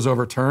 Wade was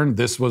overturned.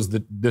 This was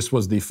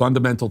the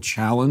fundamental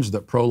challenge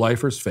that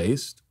pro-lifers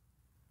faced.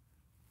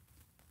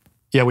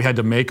 Yeah, we had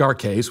to make our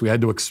case. We had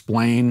to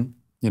explain.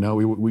 We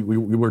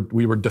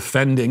were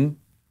defending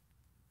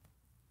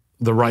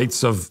the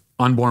rights of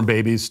unborn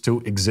babies to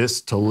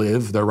exist, to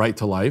live, their right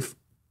to life.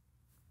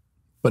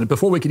 But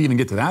before we could even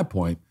get to that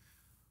point,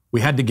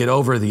 we had to get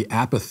over the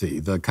apathy,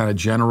 the kind of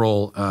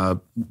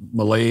general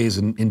malaise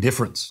and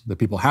indifference that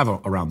people have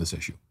around this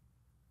issue.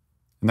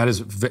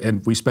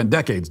 And we spent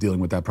decades dealing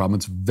with that problem.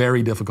 It's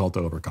very difficult to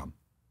overcome.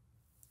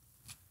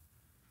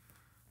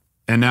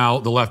 And now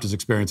the left is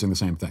experiencing the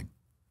same thing.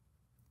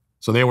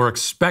 So they were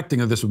expecting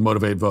that this would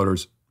motivate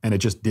voters, and it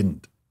just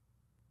didn't.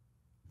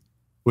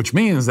 Which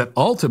means that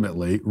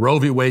ultimately, Roe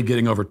v. Wade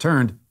getting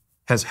overturned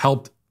has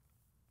helped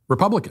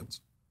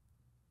Republicans.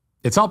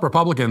 It's helped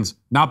Republicans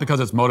not because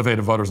it's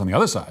motivated voters on the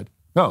other side,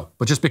 no,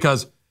 but just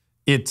because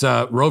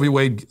Roe v.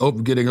 Wade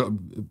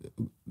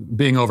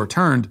being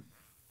overturned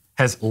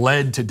has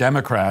led to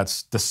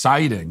Democrats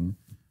deciding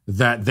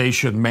that they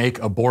should make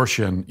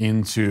abortion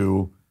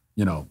into,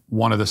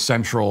 one of the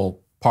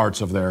central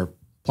parts of their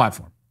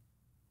platform.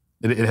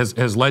 It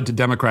has led to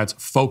Democrats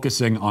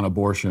focusing on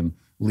abortion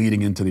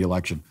leading into the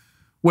election,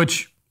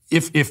 which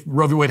if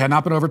Roe v. Wade had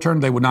not been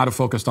overturned, they would not have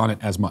focused on it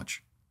as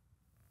much.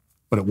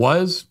 But it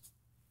was.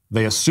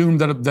 They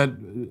assumed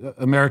that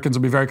Americans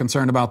would be very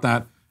concerned about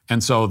that,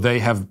 and so they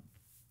have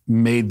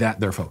made that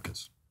their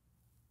focus.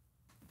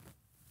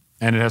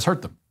 And it has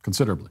hurt them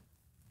considerably.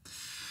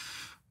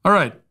 All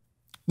right.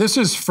 This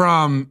is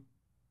from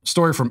a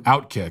story from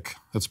Outkick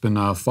that's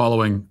been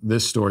following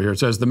this story here. It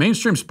says, the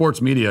mainstream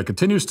sports media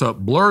continues to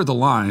blur the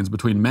lines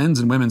between men's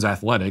and women's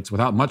athletics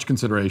without much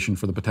consideration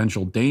for the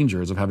potential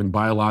dangers of having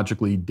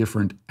biologically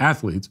different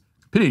athletes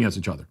competing against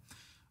each other.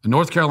 A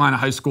North Carolina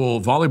high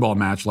school volleyball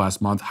match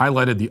last month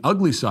highlighted the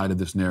ugly side of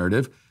this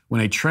narrative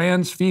when a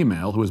trans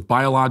female who is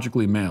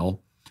biologically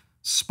male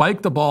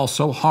spiked the ball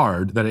so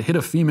hard that it hit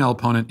a female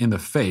opponent in the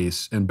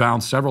face and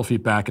bounced several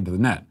feet back into the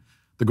net.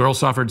 The girl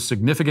suffered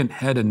significant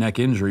head and neck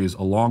injuries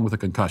along with a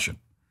concussion.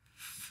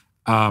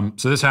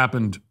 So this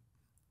happened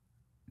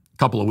a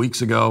couple of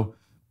weeks ago.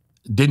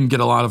 Didn't get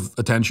a lot of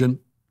attention.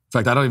 In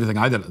fact, I don't even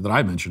think that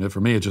I mentioned it.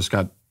 For me, it just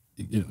got,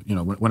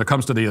 when it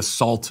comes to the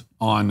assault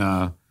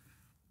on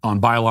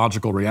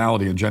biological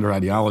reality and gender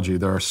ideology,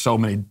 there are so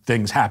many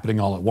things happening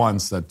all at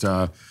once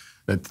that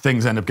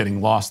things end up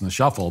getting lost in the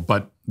shuffle.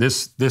 But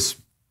this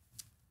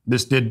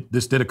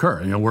did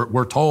occur.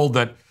 We're told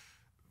that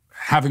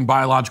having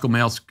biological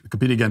males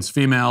compete against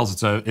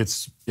females,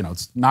 it's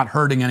not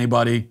hurting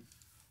anybody.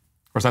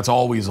 Of course, that's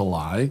always a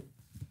lie.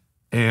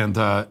 And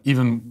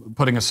even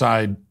putting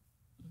aside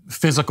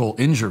physical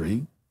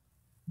injury,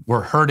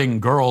 we're hurting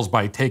girls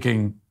by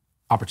taking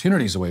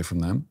opportunities away from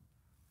them.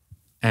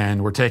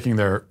 And we're taking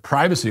their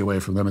privacy away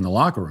from them in the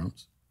locker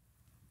rooms.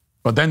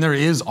 But then there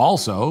is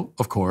also,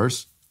 of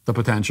course, the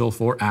potential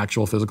for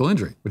actual physical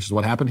injury, which is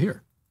what happened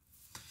here.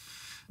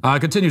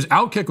 It continues,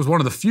 Outkick was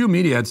one of the few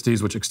media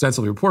entities which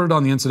extensively reported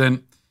on the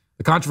incident.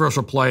 The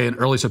controversial play in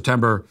early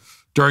September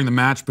during the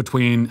match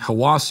between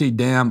Hiwassee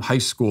Dam High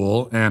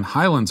School and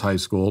Highlands High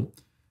School,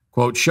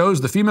 quote, shows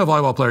the female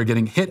volleyball player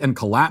getting hit and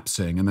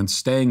collapsing and then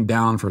staying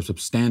down for a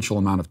substantial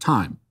amount of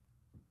time.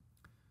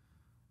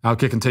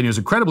 Outkick continues,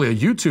 incredibly, a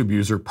YouTube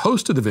user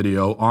posted the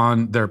video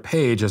on their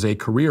page as a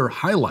career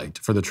highlight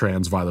for the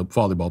trans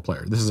volleyball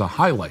player. This is a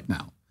highlight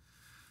now.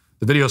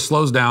 The video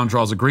slows down,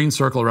 draws a green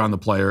circle around the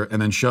player,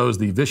 and then shows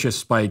the vicious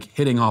spike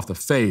hitting off the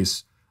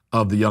face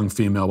of the young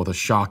female with a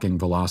shocking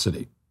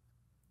velocity.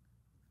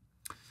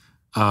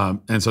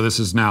 And so this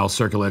is now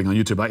circulating on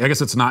YouTube. I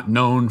guess it's not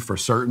known for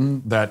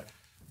certain that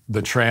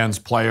the trans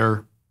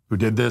player who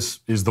did this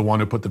is the one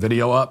who put the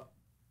video up.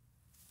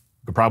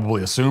 You could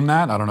probably assume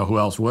that. I don't know who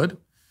else would.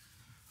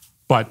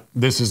 But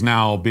this is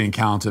now being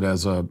counted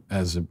as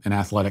an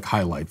athletic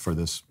highlight for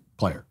this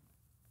player,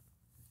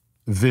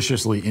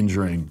 viciously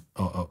injuring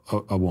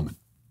a woman.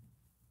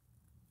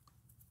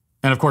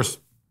 And of course,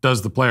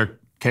 does the player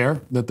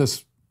care that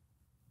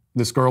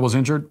this girl was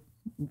injured?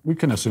 We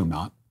can assume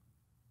not,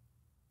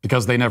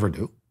 because they never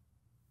do.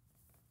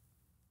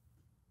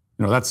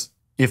 You know, that's,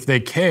 if they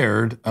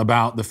cared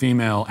about the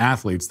female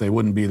athletes, they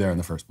wouldn't be there in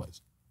the first place.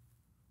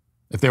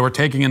 If they were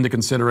taking into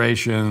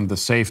consideration the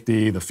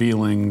safety, the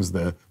feelings,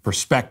 the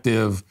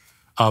perspective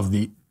of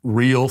the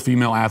real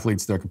female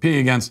athletes they're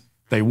competing against,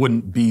 they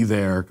wouldn't be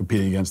there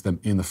competing against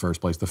them in the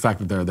first place. The fact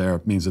that they're there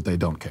means that they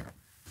don't care.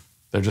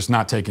 They're just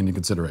not taken into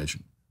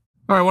consideration.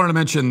 All right, I wanted to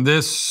mention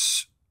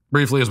this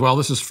briefly as well.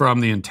 This is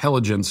from The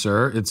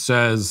Intelligencer. It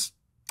says,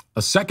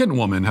 a second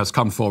woman has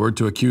come forward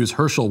to accuse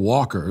Herschel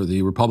Walker,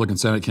 the Republican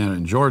Senate candidate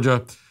in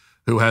Georgia,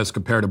 who has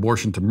compared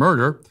abortion to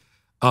murder,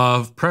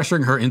 of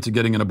pressuring her into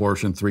getting an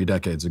abortion 3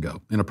 decades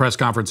ago. In a press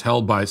conference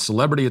held by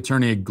celebrity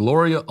attorney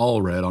Gloria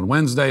Allred on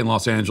Wednesday in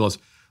Los Angeles,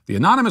 the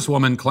anonymous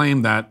woman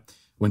claimed that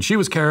when she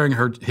was carrying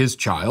his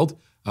child,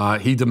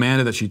 he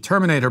demanded that she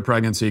terminate her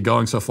pregnancy,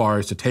 going so far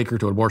as to take her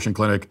to an abortion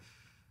clinic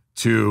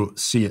to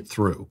see it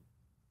through.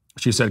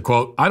 She said,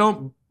 quote, I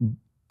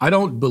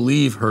don't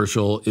believe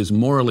Herschel is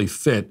morally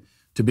fit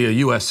to be a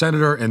U.S.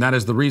 senator, and that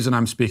is the reason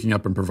I'm speaking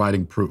up and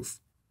providing proof.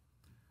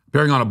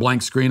 Appearing on a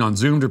blank screen on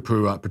Zoom to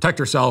protect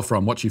herself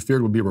from what she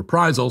feared would be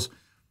reprisals,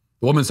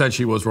 the woman said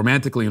she was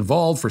romantically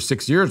involved for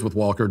 6 years with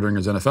Walker during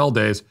his NFL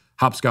days,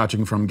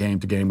 hopscotching from game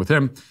to game with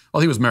him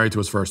while he was married to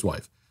his first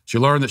wife. She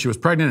learned that she was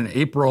pregnant in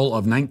April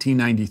of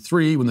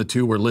 1993 when the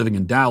two were living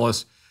in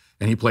Dallas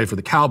and he played for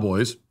the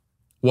Cowboys.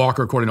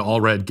 Walker, according to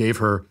Allred, gave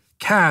her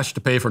cash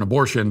to pay for an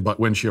abortion, but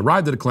when she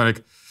arrived at a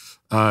clinic,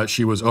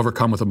 she was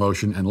overcome with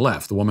emotion and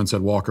left. The woman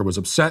said Walker was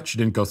upset. She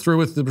didn't go through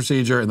with the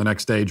procedure, and the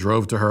next day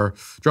drove her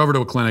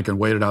to a clinic and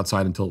waited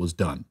outside until it was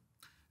done.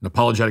 An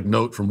apologetic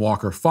note from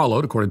Walker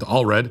followed, according to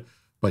Allred,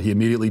 but he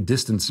immediately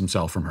distanced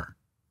himself from her.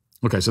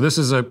 Okay, so this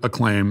is a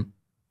claim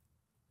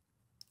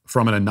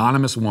from an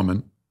anonymous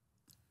woman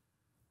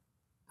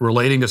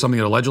relating to something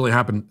that allegedly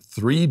happened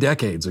 3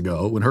 decades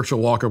ago when Herschel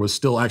Walker was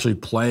still actually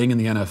playing in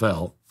the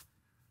NFL.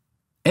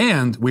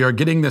 And we are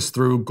getting this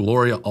through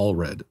Gloria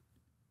Allred.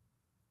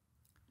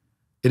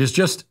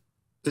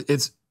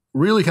 It's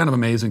really kind of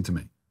amazing to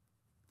me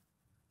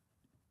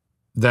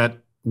that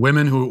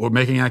women who are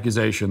making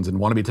accusations and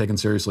want to be taken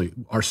seriously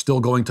are still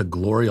going to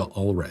Gloria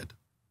Allred.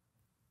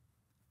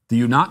 Do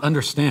you not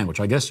understand, which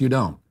I guess you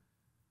don't,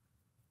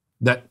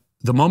 that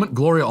the moment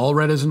Gloria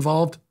Allred is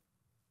involved,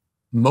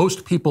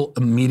 most people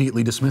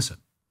immediately dismiss it.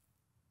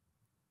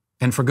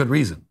 And for good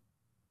reason.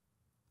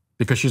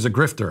 Because she's a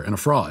grifter and a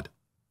fraud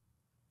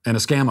and a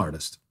scam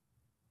artist.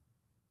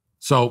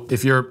 So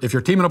if you're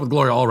teaming up with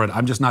Gloria Allred,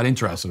 I'm just not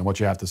interested in what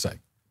you have to say.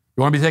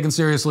 You want to be taken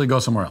seriously, go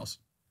somewhere else.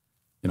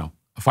 You know,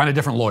 find a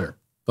different lawyer.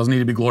 Doesn't need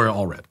to be Gloria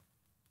Allred.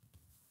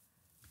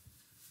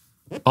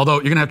 Although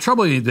you're going to have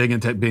trouble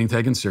being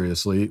taken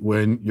seriously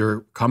when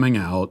you're coming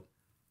out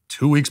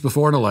 2 weeks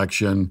before an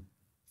election,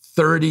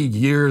 30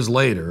 years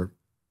later,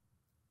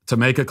 to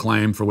make a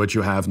claim for which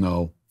you have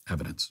no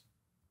evidence.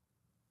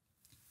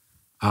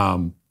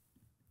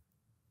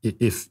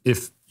 If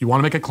you want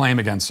to make a claim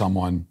against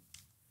someone,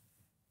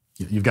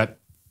 you've got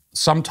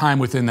some time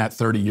within that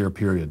 30-year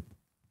period,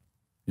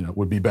 you know,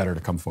 would be better to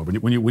come forward.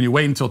 When you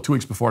wait until 2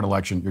 weeks before an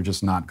election, you're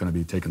just not going to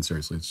be taken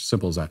seriously. It's as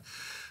simple as that.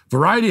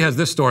 Variety has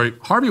this story.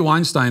 Harvey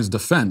Weinstein's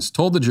defense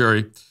told the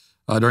jury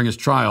during his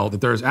trial that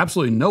there is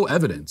absolutely no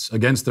evidence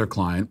against their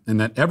client and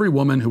that every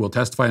woman who will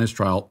testify in his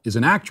trial is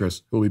an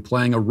actress who will be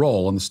playing a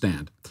role on the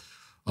stand.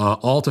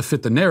 All to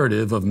fit the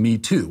narrative of Me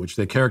Too, which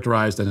they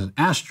characterized as an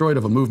asteroid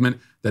of a movement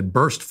that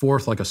burst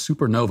forth like a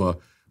supernova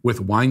with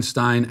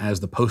Weinstein as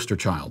the poster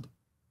child.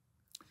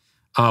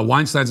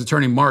 Weinstein's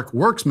attorney, Mark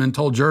Worksman,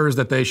 told jurors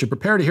that they should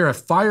prepare to hear a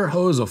fire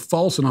hose of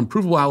false and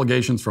unprovable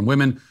allegations from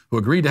women who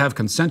agreed to have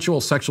consensual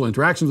sexual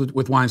interactions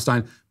with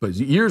Weinstein, but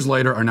years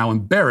later are now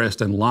embarrassed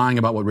and lying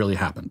about what really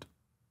happened.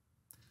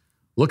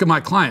 Look at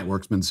my client,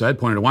 Worksman said,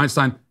 pointing to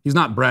Weinstein. He's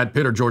not Brad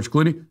Pitt or George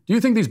Clooney. Do you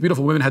think these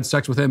beautiful women had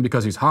sex with him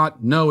because he's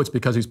hot? No, it's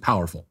because he's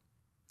powerful.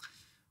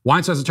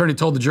 Weinstein's attorney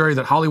told the jury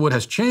that Hollywood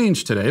has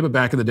changed today, but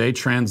back in the day,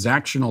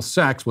 transactional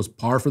sex was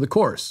par for the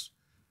course.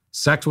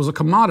 Sex was a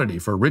commodity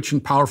for rich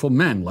and powerful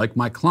men like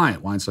my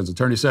client, Weinstein's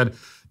attorney said,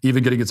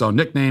 even getting its own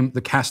nickname,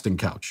 the casting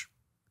couch.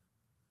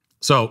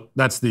 So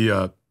that's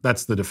the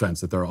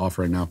defense that they're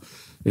offering now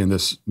in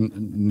this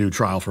new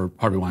trial for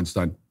Harvey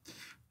Weinstein,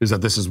 is that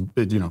this is,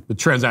 you know, the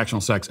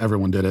transactional sex,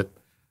 everyone did it.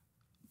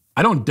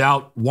 I don't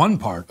doubt one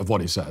part of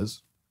what he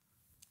says.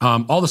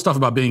 All the stuff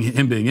about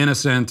him being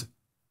innocent,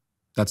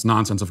 that's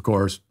nonsense, of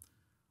course.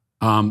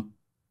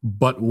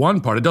 But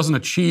one part, it doesn't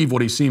achieve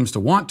what he seems to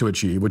want to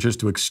achieve, which is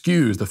to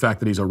excuse the fact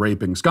that he's a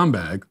raping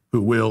scumbag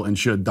who will and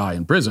should die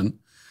in prison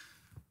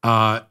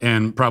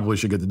and probably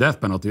should get the death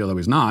penalty, although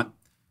he's not.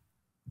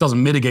 It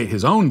doesn't mitigate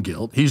his own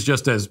guilt. He's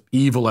just as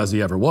evil as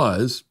he ever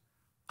was.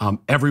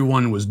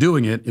 Everyone was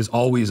doing it is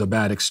always a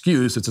bad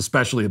excuse. It's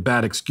especially a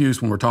bad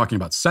excuse when we're talking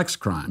about sex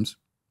crimes.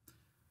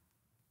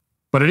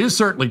 But it is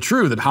certainly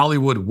true that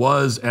Hollywood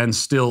was and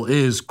still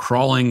is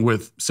crawling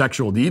with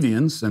sexual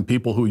deviants and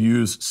people who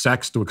use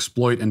sex to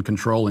exploit and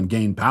control and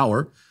gain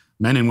power,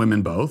 men and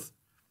women both.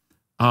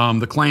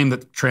 The claim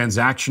that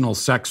transactional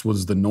sex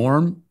was the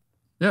norm,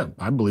 yeah,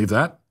 I believe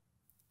that.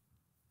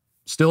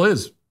 Still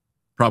is,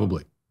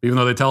 probably. Even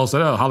though they tell us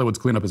that, oh, Hollywood's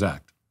clean up his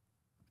act.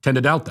 I tend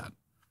to doubt that.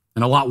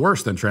 And a lot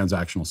worse than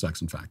transactional sex,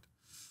 in fact.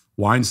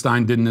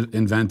 Weinstein didn't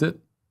invent it.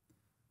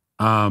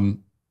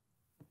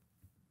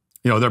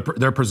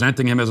 They're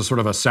presenting him as a sort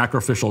of a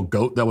sacrificial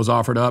goat that was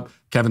offered up.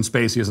 Kevin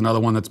Spacey is another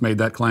one that's made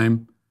that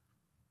claim.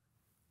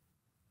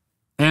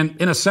 And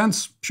in a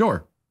sense,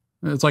 sure.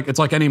 It's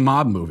like any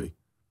mob movie.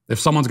 If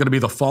someone's going to be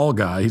the fall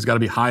guy, he's got to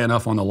be high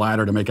enough on the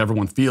ladder to make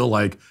everyone feel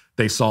like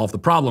they solved the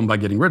problem by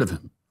getting rid of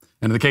him.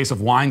 And in the case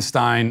of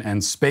Weinstein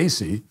and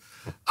Spacey,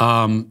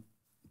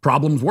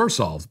 problems were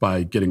solved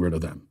by getting rid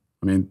of them.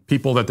 I mean,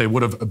 people that they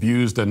would have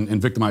abused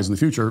and victimized in the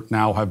future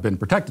now have been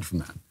protected from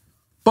that.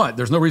 But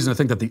there's no reason to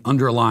think that the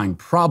underlying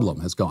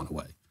problem has gone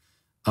away,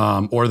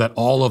 or that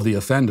all of the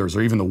offenders,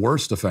 or even the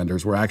worst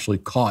offenders, were actually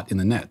caught in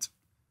the net.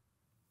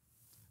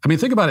 I mean,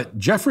 think about it.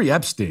 Jeffrey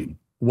Epstein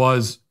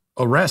was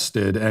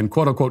arrested and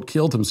quote-unquote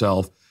killed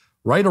himself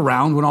right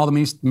around when all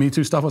the Me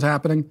Too stuff was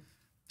happening.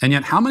 And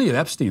yet, how many of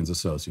Epstein's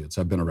associates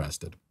have been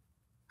arrested?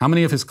 How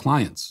many of his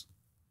clients?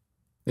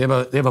 They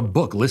have a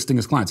book listing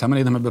his clients. How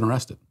many of them have been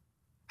arrested?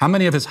 How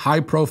many of his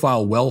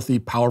high-profile, wealthy,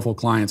 powerful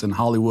clients in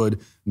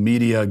Hollywood,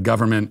 media,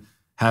 government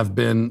have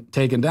been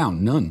taken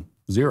down? None.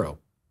 Zero.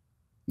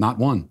 Not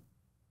one.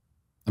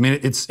 I mean,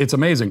 it's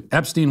amazing.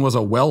 Epstein was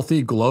a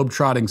wealthy,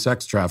 globe-trotting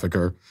sex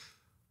trafficker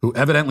who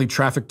evidently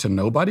trafficked to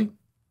nobody.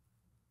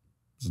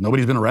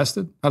 Nobody's been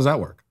arrested? How does that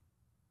work?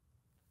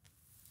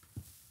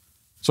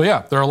 So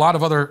yeah, there are a lot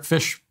of other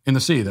fish in the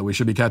sea that we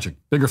should be catching.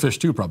 Bigger fish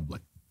too,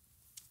 probably.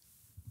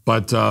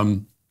 But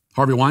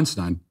Harvey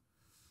Weinstein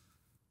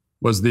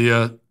was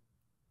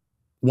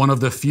one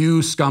of the few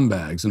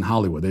scumbags in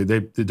Hollywood.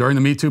 They during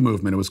the Me Too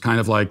movement, it was kind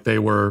of like they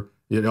were,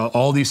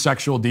 all these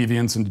sexual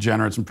deviants and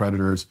degenerates and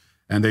predators,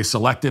 and they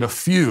selected a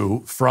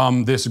few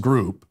from this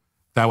group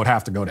that would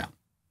have to go down.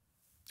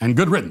 And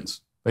good riddance.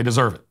 They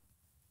deserve it.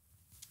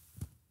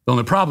 The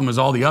only problem is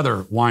all the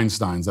other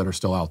Weinsteins that are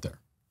still out there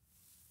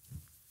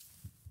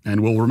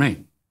and will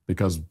remain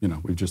because,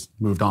 we've just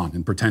moved on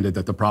and pretended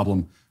that the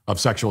problem of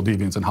sexual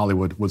deviance in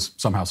Hollywood was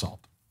somehow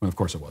solved. And of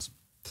course it wasn't.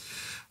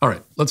 All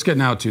right, let's get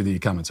now to the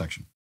comment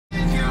section.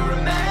 If you're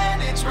a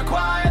man, it's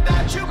required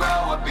that you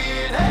grow a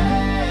beard.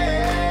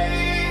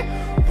 Hey,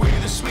 we're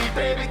the sweet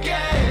baby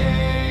gang.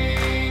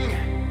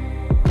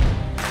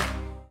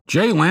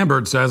 Jay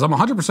Lambert says, I'm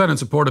 100% in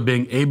support of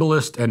being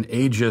ableist and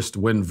ageist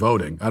when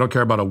voting. I don't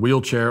care about a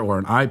wheelchair or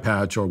an eye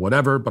patch or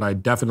whatever, but I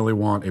definitely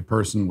want a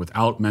person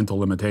without mental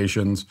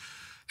limitations.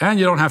 And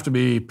you don't have to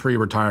be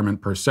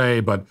pre-retirement per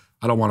se, but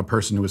I don't want a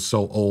person who is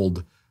so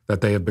old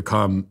that they have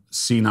become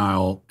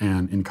senile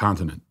and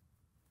incontinent.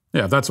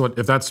 Yeah, if that's what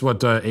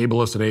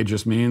ableist and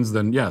ageist means,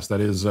 then yes,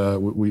 that is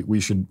we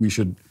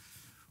should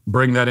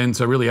bring that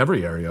into really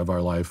every area of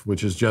our life,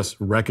 which is just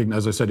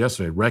as I said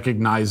yesterday,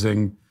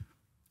 recognizing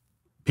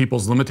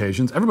people's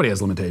limitations. Everybody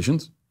has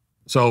limitations,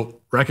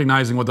 so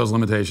recognizing what those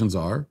limitations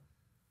are,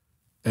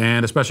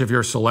 and especially if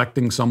you're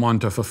selecting someone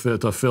to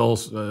fill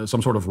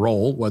some sort of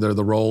role, whether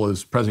the role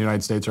is President of the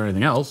United States or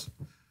anything else,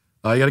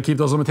 you got to keep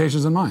those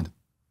limitations in mind.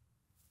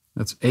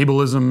 That's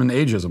ableism and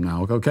ageism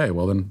now. Okay,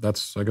 well then I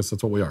guess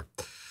that's what we are.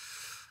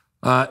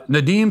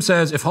 Nadeem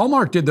says, if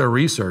Hallmark did their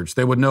research,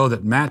 they would know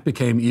that Matt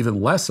became even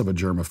less of a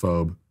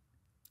germaphobe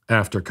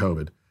after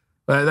COVID.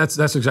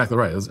 That's exactly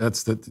right.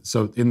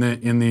 So in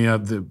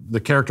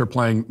the character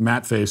playing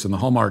Matt Face in the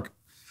Hallmark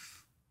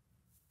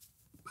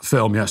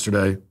film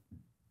yesterday,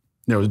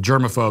 was a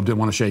germaphobe, didn't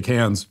want to shake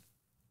hands.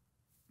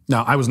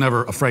 Now, I was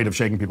never afraid of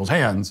shaking people's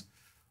hands,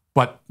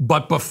 but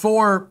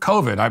before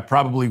COVID, I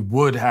probably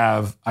would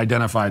have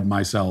identified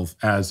myself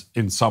as,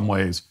 in some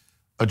ways,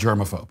 a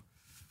germaphobe.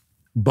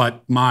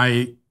 But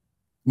my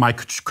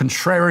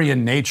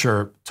contrarian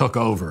nature took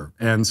over.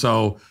 And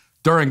so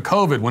during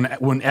COVID,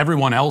 when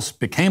everyone else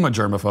became a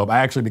germaphobe, I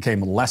actually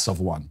became less of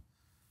one.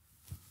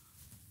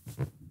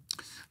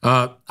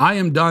 I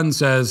Am Done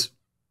says,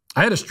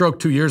 I had a stroke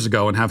 2 years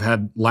ago and have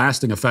had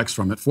lasting effects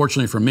from it.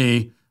 Fortunately for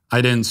me, I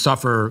didn't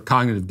suffer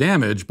cognitive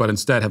damage, but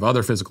instead have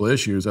other physical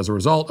issues. As a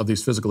result of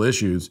these physical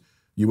issues,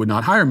 you would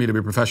not hire me to be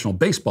a professional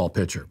baseball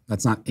pitcher.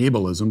 That's not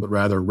ableism, but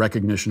rather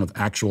recognition of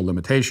actual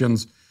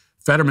limitations.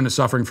 Fetterman is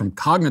suffering from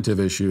cognitive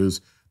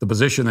issues. The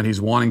position that he's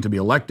wanting to be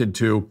elected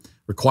to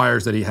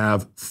requires that he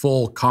have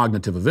full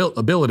cognitive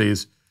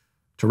abilities.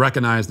 To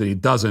recognize that he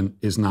doesn't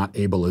is not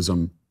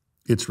ableism,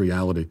 it's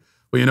reality.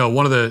 Well,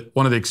 one of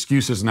the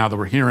excuses now that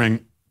we're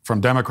hearing from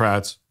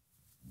Democrats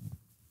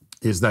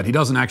is that he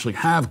doesn't actually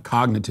have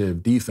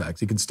cognitive defects.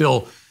 He can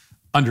still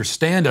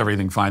understand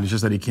everything fine. It's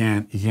just that he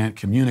can't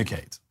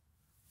communicate.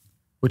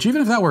 Which,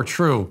 even if that were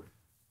true,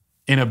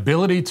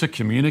 inability to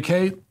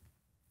communicate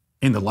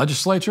in the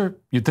legislature,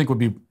 you'd think would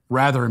be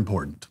rather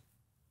important.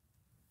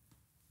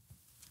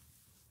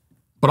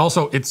 But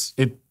also,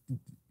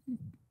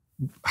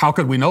 how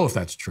could we know if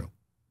that's true?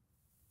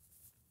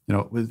 You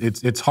know,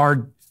 it's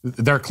hard.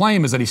 Their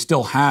claim is that he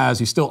still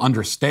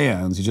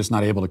understands, he's just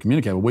not able to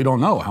communicate. Well, we don't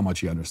know how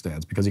much he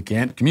understands because he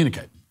can't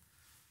communicate.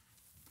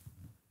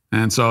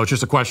 And so it's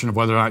just a question of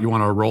whether or not you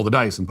want to roll the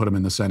dice and put him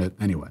in the Senate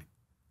anyway,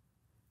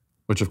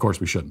 which of course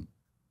we shouldn't.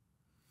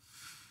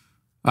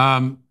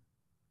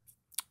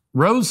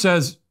 Rose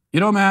says, you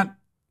know, Matt,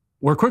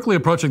 we're quickly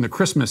approaching the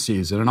Christmas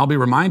season, and I'll be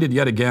reminded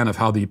yet again of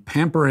how the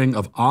pampering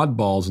of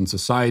oddballs in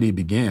society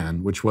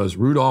began, which was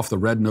Rudolph the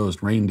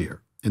Red-Nosed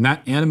Reindeer. In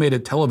that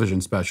animated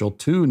television special,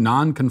 two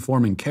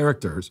non-conforming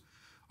characters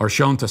are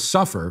shown to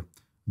suffer,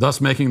 thus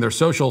making their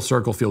social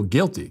circle feel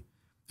guilty,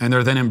 and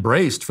they're then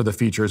embraced for the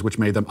features which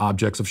made them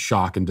objects of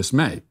shock and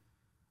dismay.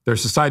 Their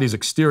society's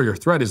exterior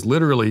threat is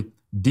literally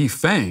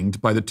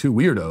defanged by the two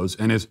weirdos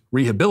and is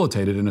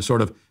rehabilitated in a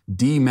sort of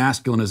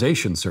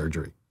demasculinization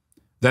surgery.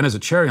 Then, as a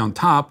cherry on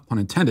top, pun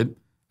intended,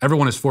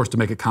 everyone is forced to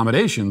make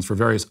accommodations for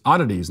various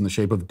oddities in the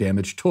shape of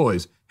damaged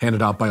toys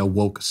handed out by a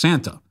woke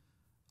Santa.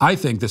 I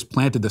think this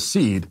planted the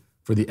seed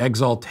for the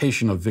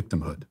exaltation of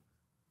victimhood.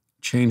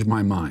 Change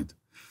my mind.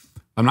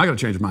 I'm not going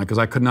to change my mind because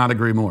I could not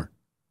agree more.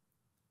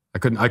 I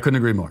couldn't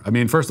agree more. I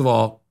mean, first of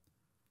all,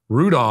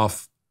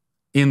 Rudolph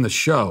in the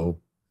show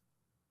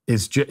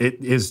is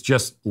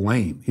just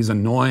lame. He's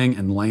annoying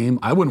and lame.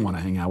 I wouldn't want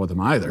to hang out with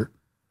him either.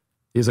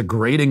 He has a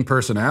grating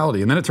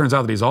personality. And then it turns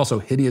out that he's also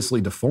hideously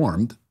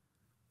deformed.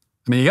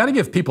 I mean, you got to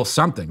give people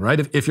something, right?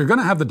 If you're going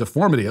to have the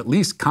deformity, at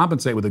least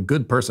compensate with a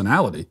good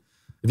personality.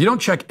 If you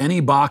don't check any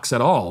box at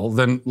all,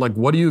 then like,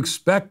 what do you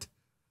expect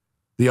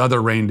the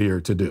other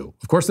reindeer to do?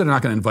 Of course, they're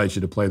not going to invite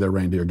you to play their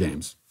reindeer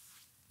games.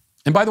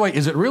 And by the way,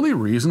 is it really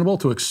reasonable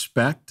to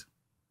expect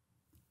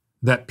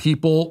that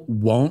people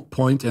won't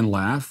point and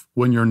laugh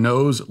when your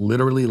nose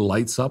literally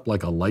lights up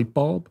like a light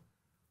bulb?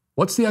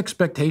 What's the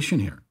expectation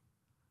here?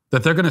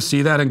 That they're going to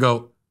see that and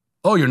go,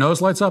 oh, your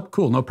nose lights up?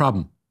 Cool, no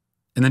problem.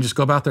 And then just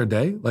go about their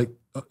day? Like,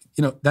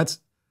 you know,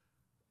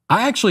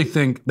 I actually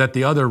think that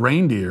the other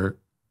reindeer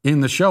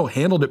in the show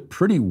handled it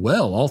pretty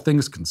well, all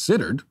things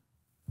considered.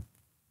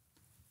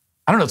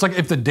 I don't know, it's like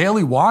if the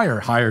Daily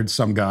Wire hired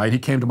some guy and he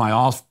came to my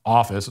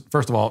office,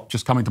 first of all,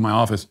 just coming to my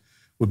office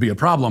would be a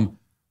problem,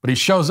 but he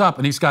shows up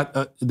and he's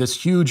got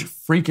this huge,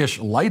 freakish,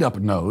 light-up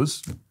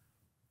nose.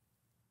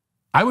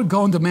 I would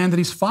go and demand that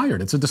he's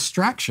fired. It's a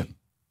distraction.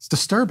 It's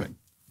disturbing.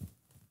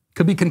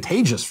 Could be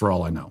contagious for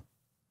all I know.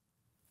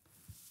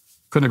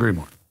 Couldn't agree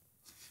more.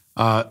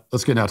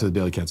 Let's get now to the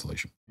daily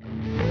cancellation.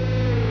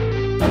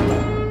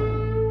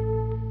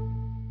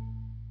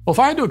 Well, if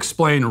I had to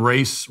explain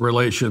race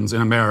relations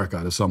in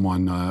America to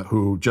someone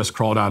who just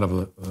crawled out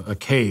of a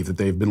cave that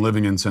they've been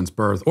living in since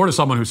birth, or to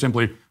someone who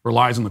simply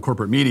relies on the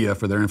corporate media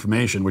for their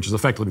information, which is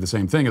effectively the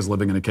same thing as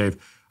living in a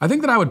cave, I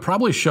think that I would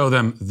probably show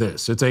them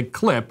this. It's a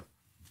clip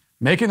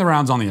making the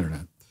rounds on the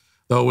internet,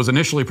 though it was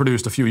initially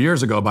produced a few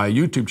years ago by a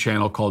YouTube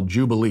channel called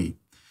Jubilee.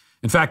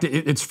 In fact,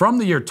 it's from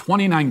the year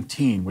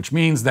 2019, which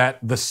means that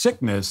the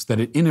sickness that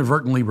it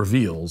inadvertently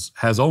reveals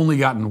has only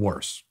gotten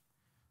worse.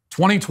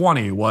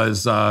 2020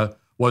 was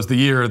the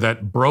year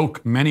that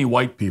broke many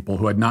white people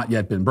who had not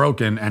yet been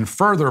broken and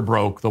further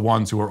broke the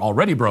ones who were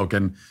already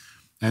broken.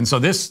 And so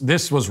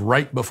this was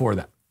right before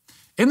that.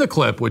 In the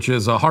clip, which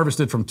is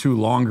harvested from two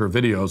longer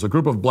videos, a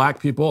group of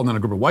black people and then a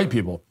group of white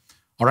people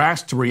are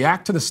asked to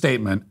react to the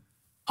statement,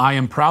 "I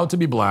am proud to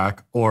be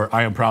black," or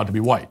 "I am proud to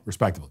be white,"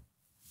 respectively.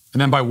 And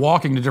then by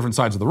walking to different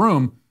sides of the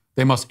room,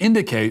 they must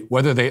indicate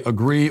whether they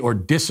agree or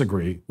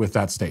disagree with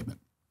that statement.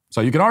 So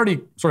you can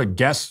already sort of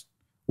guess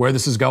where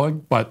this is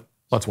going, but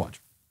let's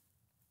watch.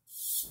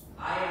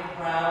 I am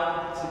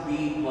proud to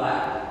be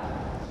black.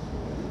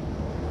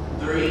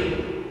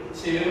 3,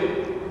 2,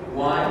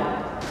 1.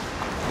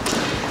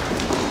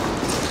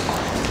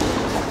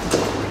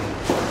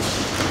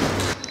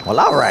 Well,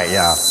 all right,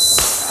 y'all.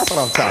 That's what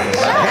I'm talking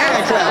about.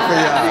 Hand clap for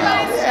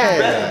y'all.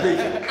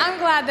 Yeah. I'm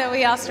glad that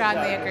we all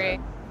strongly agree.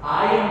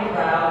 I am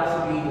proud to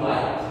be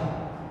white.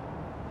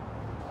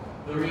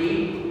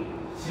 3,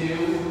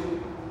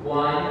 2,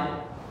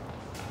 1.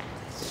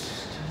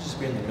 Just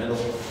be in the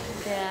middle.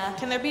 Yeah.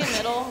 Can there be a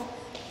middle?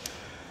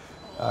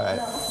 All right.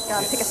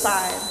 Gotta pick a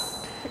side.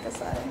 Pick a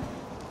side.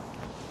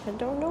 I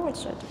don't know which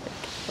side to pick.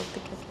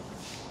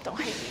 Don't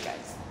hate me,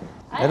 guys.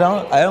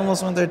 I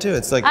almost went there too.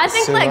 It's like I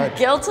think so like hard.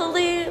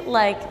 guiltily,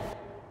 like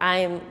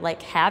I'm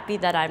like happy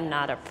that I'm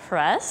not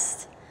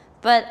oppressed,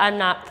 but I'm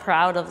not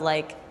proud of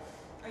like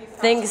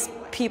things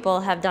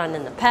people have done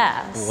in the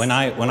past. When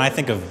I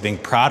think of being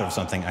proud of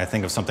something, I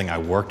think of something I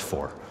worked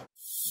for.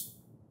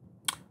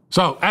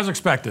 So, as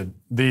expected,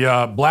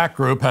 the black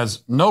group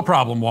has no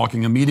problem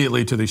walking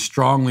immediately to the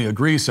strongly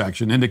agree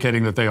section,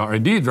 indicating that they are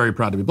indeed very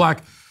proud to be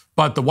black.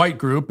 But the white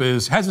group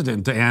is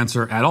hesitant to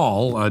answer at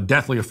all,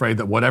 deathly afraid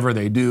that whatever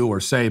they do or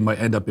say might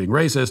end up being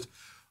racist.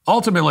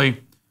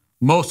 Ultimately,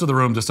 most of the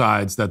room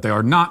decides that they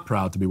are not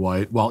proud to be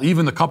white, while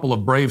even the couple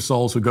of brave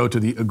souls who go to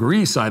the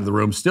agree side of the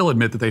room still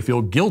admit that they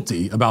feel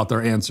guilty about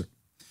their answer.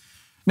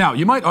 Now,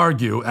 you might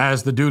argue,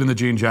 as the dude in the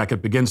jean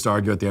jacket begins to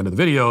argue at the end of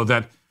the video,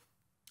 that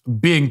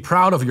being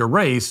proud of your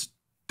race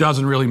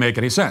doesn't really make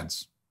any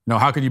sense. You know,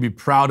 how could you be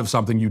proud of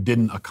something you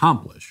didn't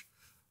accomplish?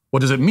 What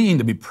does it mean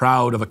to be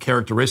proud of a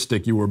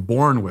characteristic you were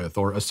born with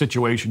or a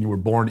situation you were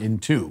born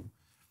into?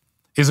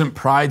 Isn't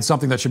pride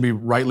something that should be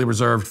rightly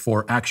reserved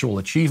for actual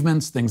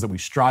achievements, things that we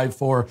strive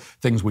for,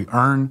 things we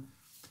earn?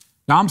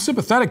 Now, I'm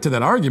sympathetic to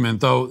that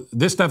argument, though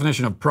this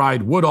definition of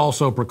pride would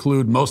also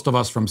preclude most of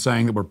us from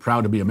saying that we're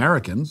proud to be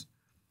Americans.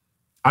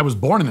 I was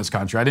born in this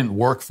country. I didn't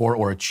work for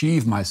or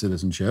achieve my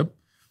citizenship.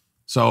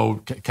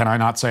 So can I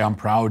not say I'm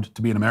proud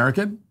to be an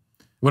American?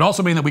 It would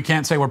also mean that we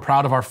can't say we're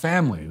proud of our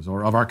families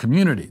or of our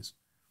communities.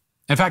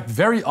 In fact,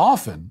 very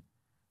often,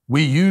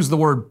 we use the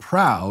word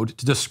proud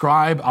to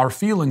describe our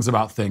feelings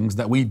about things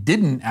that we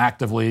didn't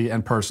actively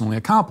and personally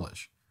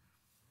accomplish.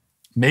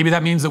 Maybe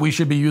that means that we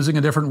should be using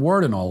a different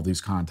word in all of these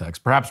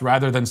contexts. Perhaps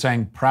rather than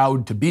saying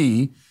proud to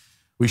be,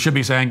 we should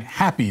be saying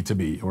happy to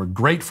be or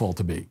grateful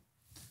to be.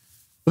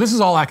 But this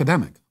is all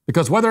academic,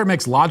 because whether it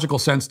makes logical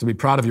sense to be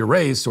proud of your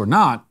race or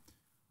not,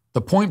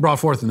 the point brought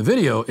forth in the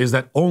video is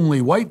that only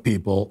white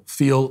people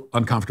feel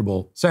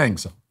uncomfortable saying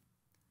so.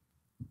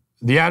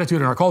 The attitude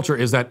in our culture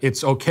is that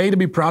it's okay to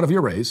be proud of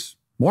your race,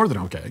 more than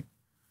okay,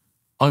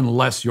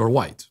 unless you're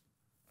white.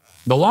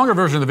 The longer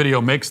version of the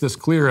video makes this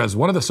clear as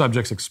one of the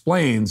subjects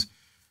explains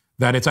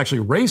that it's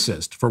actually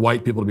racist for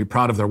white people to be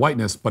proud of their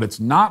whiteness, but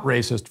it's not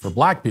racist for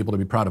black people to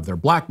be proud of their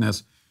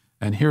blackness,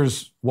 and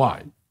here's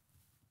why.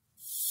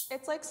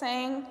 It's like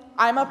saying,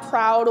 I'm a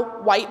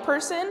proud white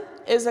person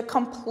is a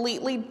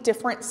completely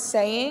different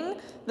saying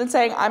than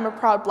saying I'm a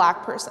proud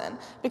black person.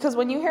 Because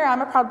when you hear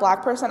I'm a proud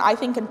black person, I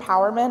think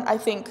empowerment, I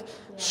think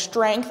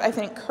strength, I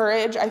think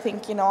courage, I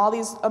think, all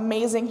these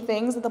amazing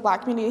things that the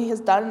black community has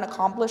done and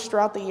accomplished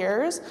throughout the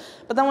years.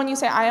 But then when you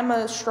say I'm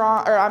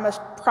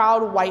a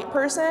proud white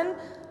person,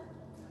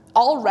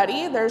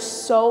 already there's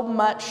so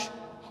much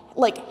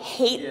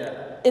hate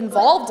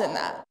involved in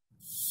that.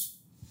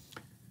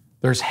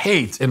 There's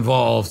hate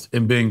involved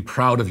in being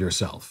proud of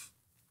yourself,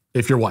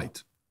 if you're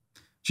white.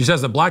 She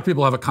says that black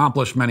people have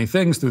accomplished many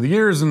things through the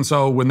years, and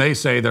so when they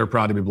say they're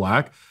proud to be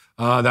black,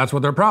 that's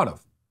what they're proud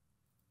of.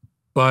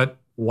 But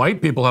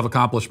white people have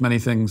accomplished many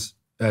things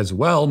as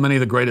well. Many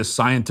of the greatest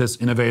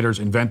scientists, innovators,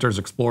 inventors,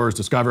 explorers,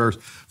 discoverers,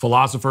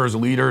 philosophers,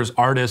 leaders,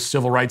 artists,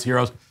 civil rights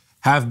heroes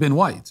have been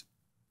white.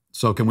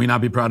 So can we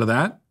not be proud of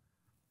that?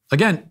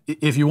 Again,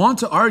 if you want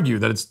to argue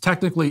that it's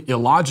technically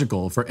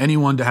illogical for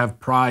anyone to have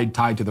pride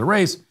tied to their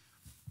race,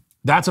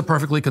 that's a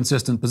perfectly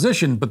consistent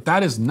position, but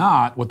that is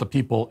not what the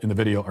people in the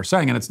video are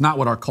saying, and it's not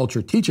what our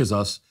culture teaches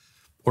us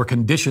or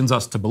conditions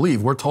us to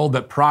believe. We're told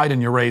that pride in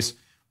your race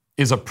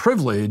is a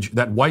privilege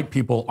that white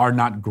people are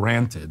not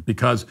granted,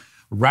 because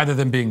rather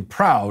than being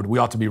proud, we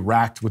ought to be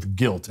racked with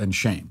guilt and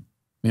shame.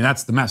 I mean,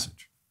 that's the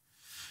message.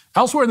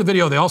 Elsewhere in the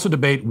video, they also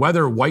debate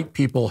whether white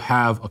people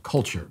have a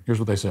culture. Here's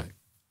what they say.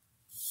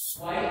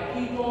 White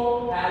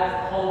people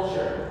have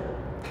culture.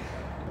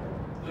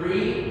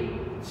 3,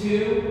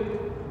 2,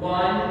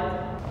 1.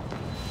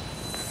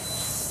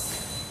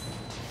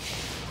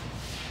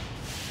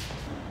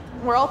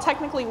 We're all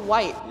technically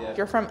white. If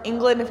you're from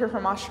England, if you're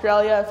from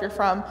Australia, if you're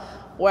from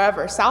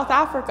wherever, South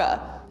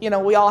Africa,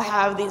 we all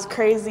have these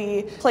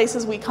crazy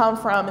places we come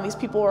from and these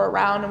people are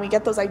around and we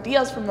get those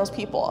ideas from those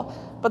people.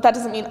 But that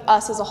doesn't mean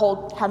us as a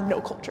whole have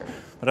no culture.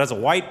 But as a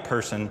white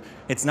person,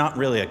 it's not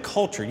really a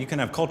culture. You can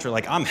have culture,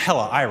 like I'm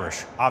hella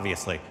Irish,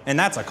 obviously, and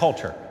that's a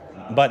culture.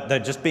 But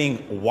just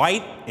being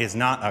white is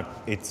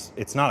not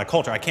it's not a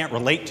culture. I can't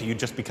relate to you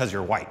just because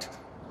you're white.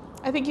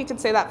 I think you could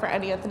say that for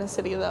any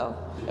ethnicity, though.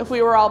 If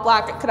we were all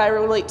black, could I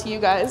relate to you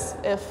guys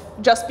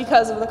just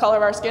because of the color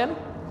of our skin?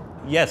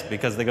 Yes,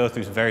 because they go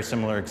through very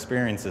similar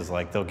experiences,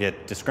 like they'll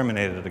get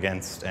discriminated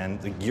against,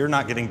 and you're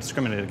not getting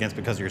discriminated against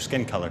because of your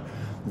skin color.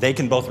 They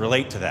can both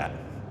relate to that.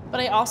 But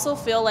I also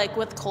feel like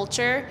with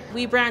culture,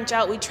 we branch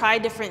out, we try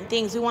different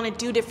things, we want to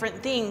do different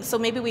things. So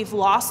maybe we've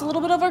lost a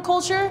little bit of our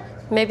culture.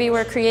 Maybe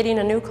we're creating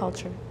a new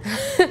culture.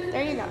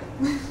 There you go.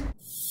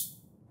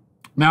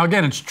 Now,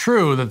 again, it's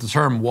true that the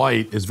term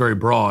white is very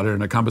broad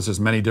and encompasses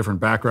many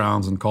different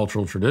backgrounds and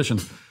cultural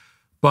traditions.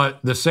 But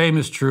the same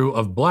is true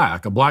of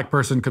black. A black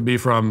person could be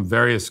from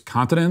various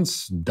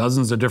continents,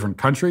 dozens of different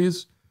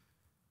countries.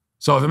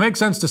 So if it makes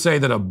sense to say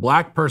that a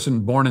black person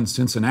born in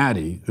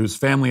Cincinnati, whose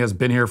family has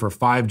been here for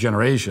 5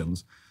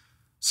 generations,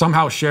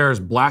 somehow shares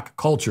black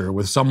culture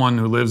with someone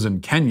who lives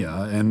in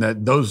Kenya, and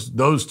that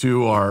those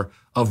two are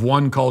of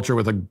one culture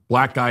with a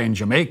black guy in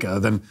Jamaica,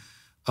 then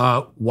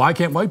why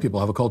can't white people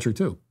have a culture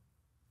too?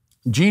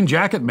 Jean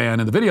Jacket Man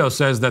in the video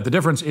says that the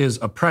difference is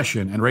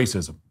oppression and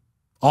racism.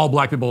 All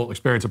black people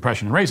experience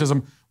oppression and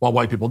racism, while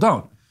white people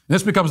don't. And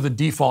this becomes the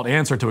default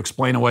answer to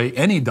explain away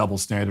any double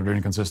standard or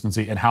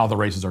inconsistency in how the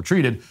races are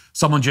treated.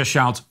 Someone just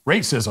shouts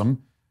racism,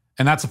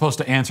 And that's supposed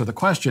to answer the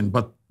question.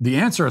 But the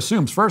answer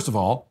assumes, first of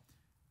all,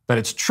 that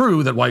it's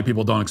true that white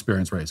people don't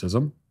experience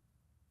racism.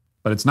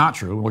 But it's not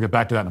true. We'll get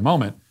back to that in a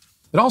moment.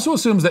 It also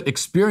assumes that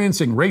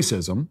experiencing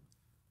racism,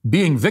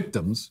 being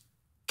victims,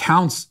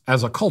 counts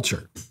as a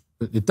culture.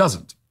 It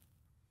doesn't.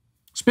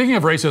 Speaking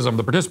of racism,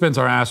 the participants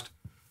are asked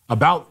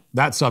about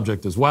that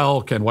subject as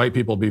well. Can white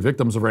people be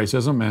victims of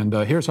racism? And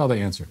here's how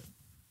they answered it.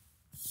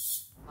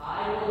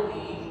 I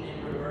believe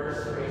in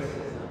reverse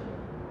racism.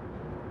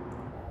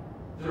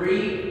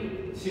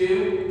 3,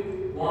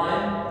 2,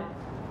 1.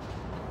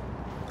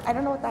 I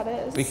don't know what that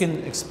is. We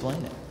can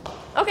explain it.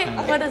 Okay,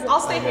 what is it? I'll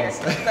stay here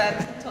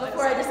then.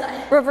 Before I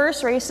decide.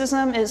 Reverse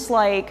racism is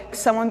like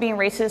someone being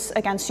racist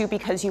against you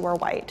because you are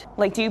white.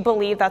 Like, do you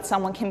believe that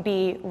someone can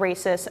be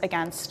racist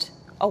against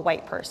a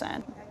white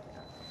person?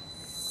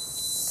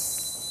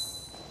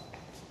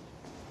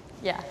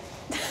 Yeah.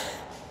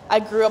 I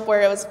grew up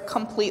where it was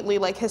completely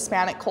like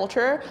Hispanic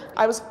culture.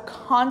 I was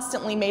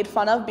constantly made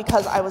fun of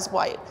because I was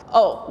white.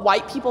 Oh,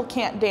 white people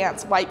can't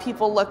dance. White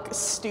people look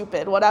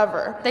stupid,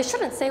 whatever. They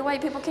shouldn't say white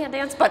people can't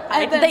dance, but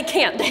they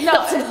can't dance. No,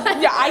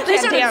 yeah, I They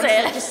can't shouldn't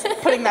say dance. it.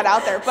 Just putting that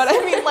out there. But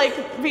I mean,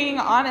 like, being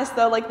honest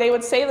though, like they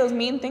would say those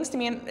mean things to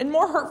me and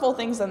more hurtful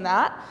things than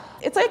that.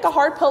 It's like a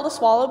hard pill to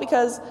swallow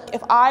because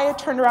if I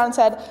turned around and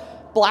said,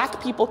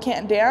 black people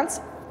can't dance,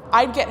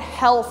 I'd get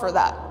hell for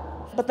that.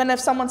 But then if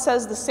someone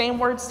says the same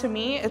words to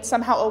me, it's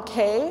somehow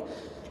okay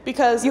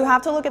because... You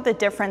have to look at the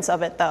difference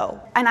of it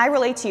though. And I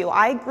relate to you.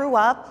 I grew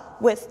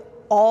up with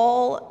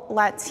all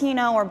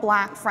Latino or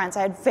black friends.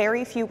 I had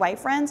very few white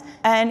friends.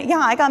 And yeah,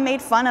 I got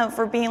made fun of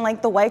for being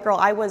like the white girl.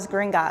 I was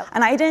gringa.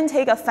 And I didn't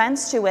take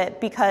offense to it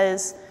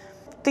because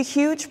the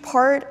huge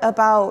part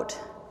about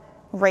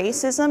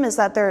racism is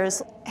that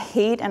there's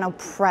hate and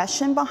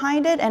oppression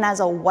behind it. And as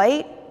a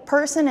white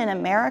person in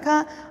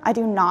America, I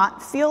do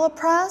not feel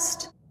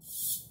oppressed.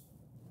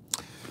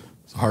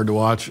 It's hard to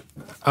watch.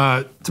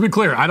 To be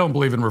clear, I don't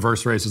believe in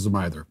reverse racism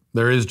either.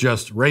 There is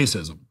just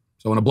racism.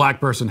 So when a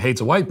black person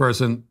hates a white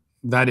person,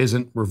 that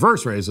isn't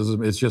reverse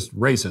racism, it's just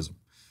racism.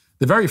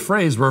 The very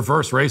phrase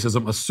reverse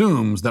racism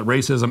assumes that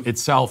racism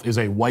itself is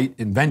a white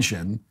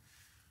invention,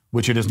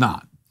 which it is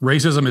not.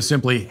 Racism is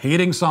simply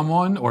hating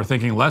someone or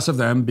thinking less of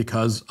them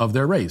because of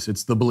their race.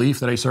 It's the belief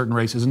that a certain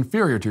race is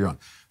inferior to your own.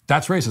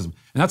 That's racism.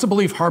 And that's a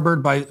belief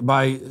harbored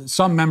by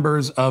some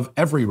members of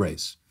every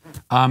race.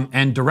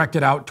 And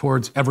directed out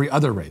towards every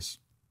other race.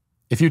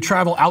 If you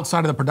travel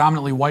outside of the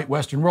predominantly white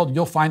Western world,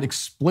 you'll find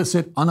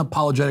explicit,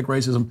 unapologetic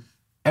racism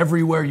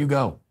everywhere you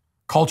go.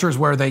 Cultures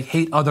where they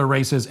hate other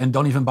races and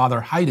don't even bother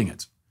hiding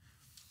it.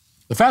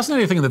 The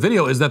fascinating thing in the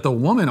video is that the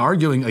woman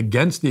arguing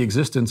against the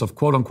existence of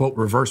quote-unquote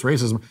reverse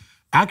racism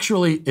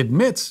actually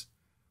admits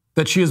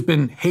that she has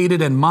been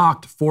hated and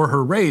mocked for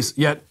her race,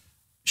 yet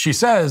she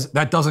says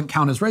that doesn't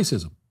count as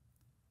racism.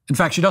 In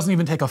fact, she doesn't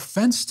even take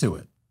offense to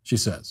it, she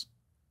says.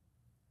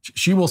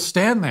 She will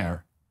stand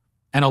there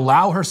and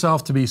allow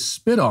herself to be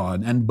spit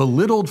on and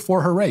belittled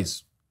for her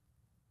race.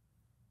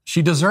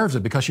 She deserves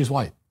it because she's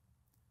white.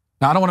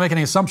 Now, I don't want to make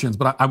any assumptions,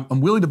 but I'm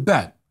willing to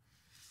bet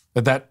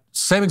that that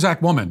same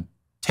exact woman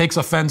takes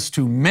offense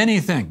to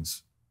many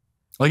things.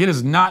 Like, it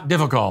is not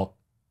difficult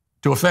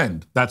to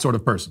offend that sort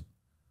of person.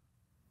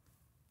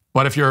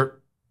 But if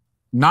you're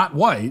not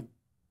white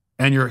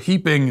and you're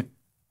heaping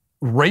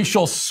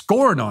racial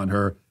scorn on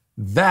her,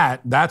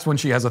 that's when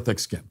she has a thick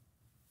skin.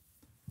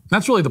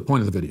 That's really the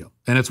point of the video.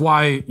 And it's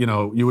why,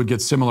 you would get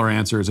similar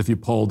answers if you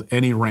polled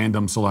any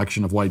random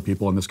selection of white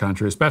people in this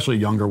country, especially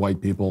younger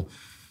white people,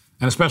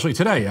 and especially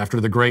today,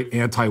 after the great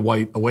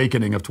anti-white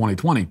awakening of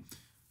 2020.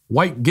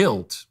 White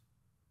guilt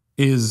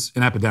is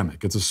an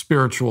epidemic. It's a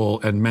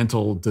spiritual and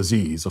mental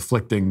disease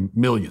afflicting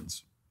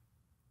millions.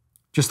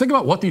 Just think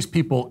about what these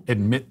people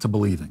admit to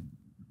believing.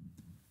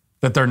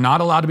 That they're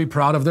not allowed to be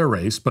proud of their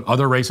race, but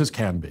other races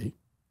can be.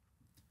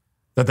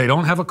 That they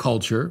don't have a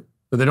culture,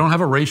 that they don't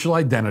have a racial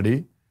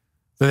identity,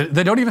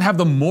 they don't even have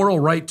the moral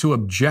right to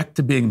object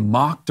to being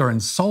mocked or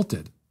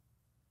insulted.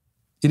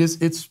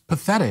 It's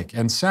pathetic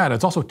and sad.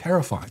 It's also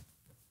terrifying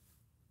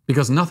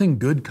because nothing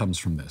good comes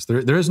from this.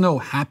 There is no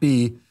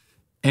happy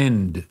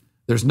end.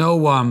 There's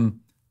no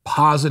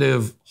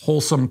positive,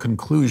 wholesome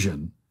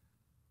conclusion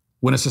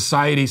when a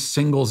society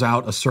singles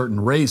out a certain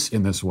race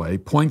in this way,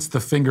 points the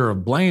finger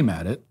of blame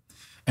at it,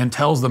 and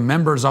tells the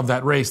members of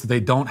that race that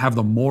they don't have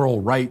the moral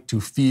right to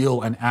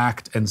feel and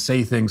act and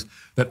say things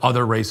that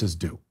other races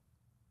do.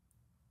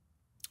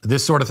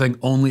 This sort of thing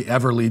only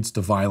ever leads to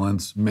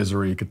violence,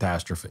 misery,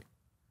 catastrophe.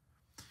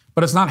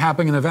 But it's not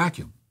happening in a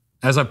vacuum.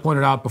 As I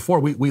pointed out before,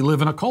 we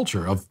live in a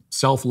culture of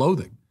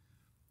self-loathing.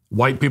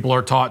 White people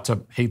are taught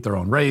to hate their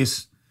own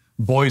race.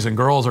 Boys and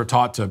girls are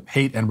taught to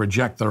hate and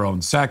reject their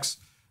own sex.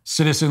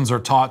 Citizens are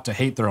taught to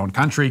hate their own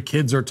country.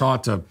 Kids are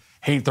taught to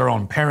hate their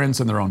own parents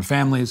and their own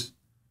families.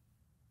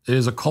 It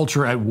is a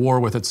culture at war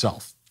with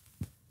itself.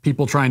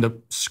 People trying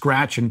to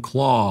scratch and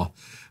claw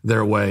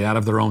their way out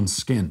of their own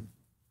skin.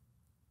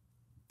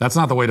 That's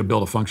not the way to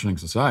build a functioning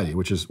society,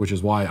 which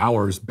is why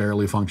ours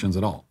barely functions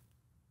at all.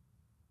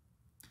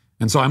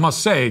 And so I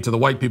must say to the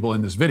white people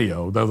in this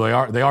video, though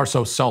they are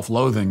so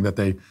self-loathing that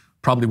they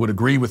probably would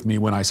agree with me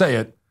when I say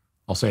it,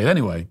 I'll say it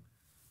anyway,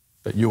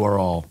 that you are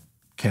all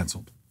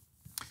canceled.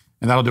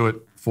 And that'll do it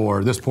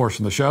for this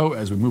portion of the show.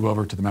 As we move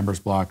over to the members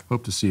block,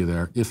 hope to see you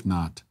there. If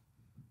not,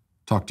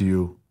 talk to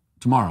you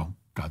tomorrow.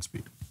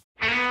 Godspeed.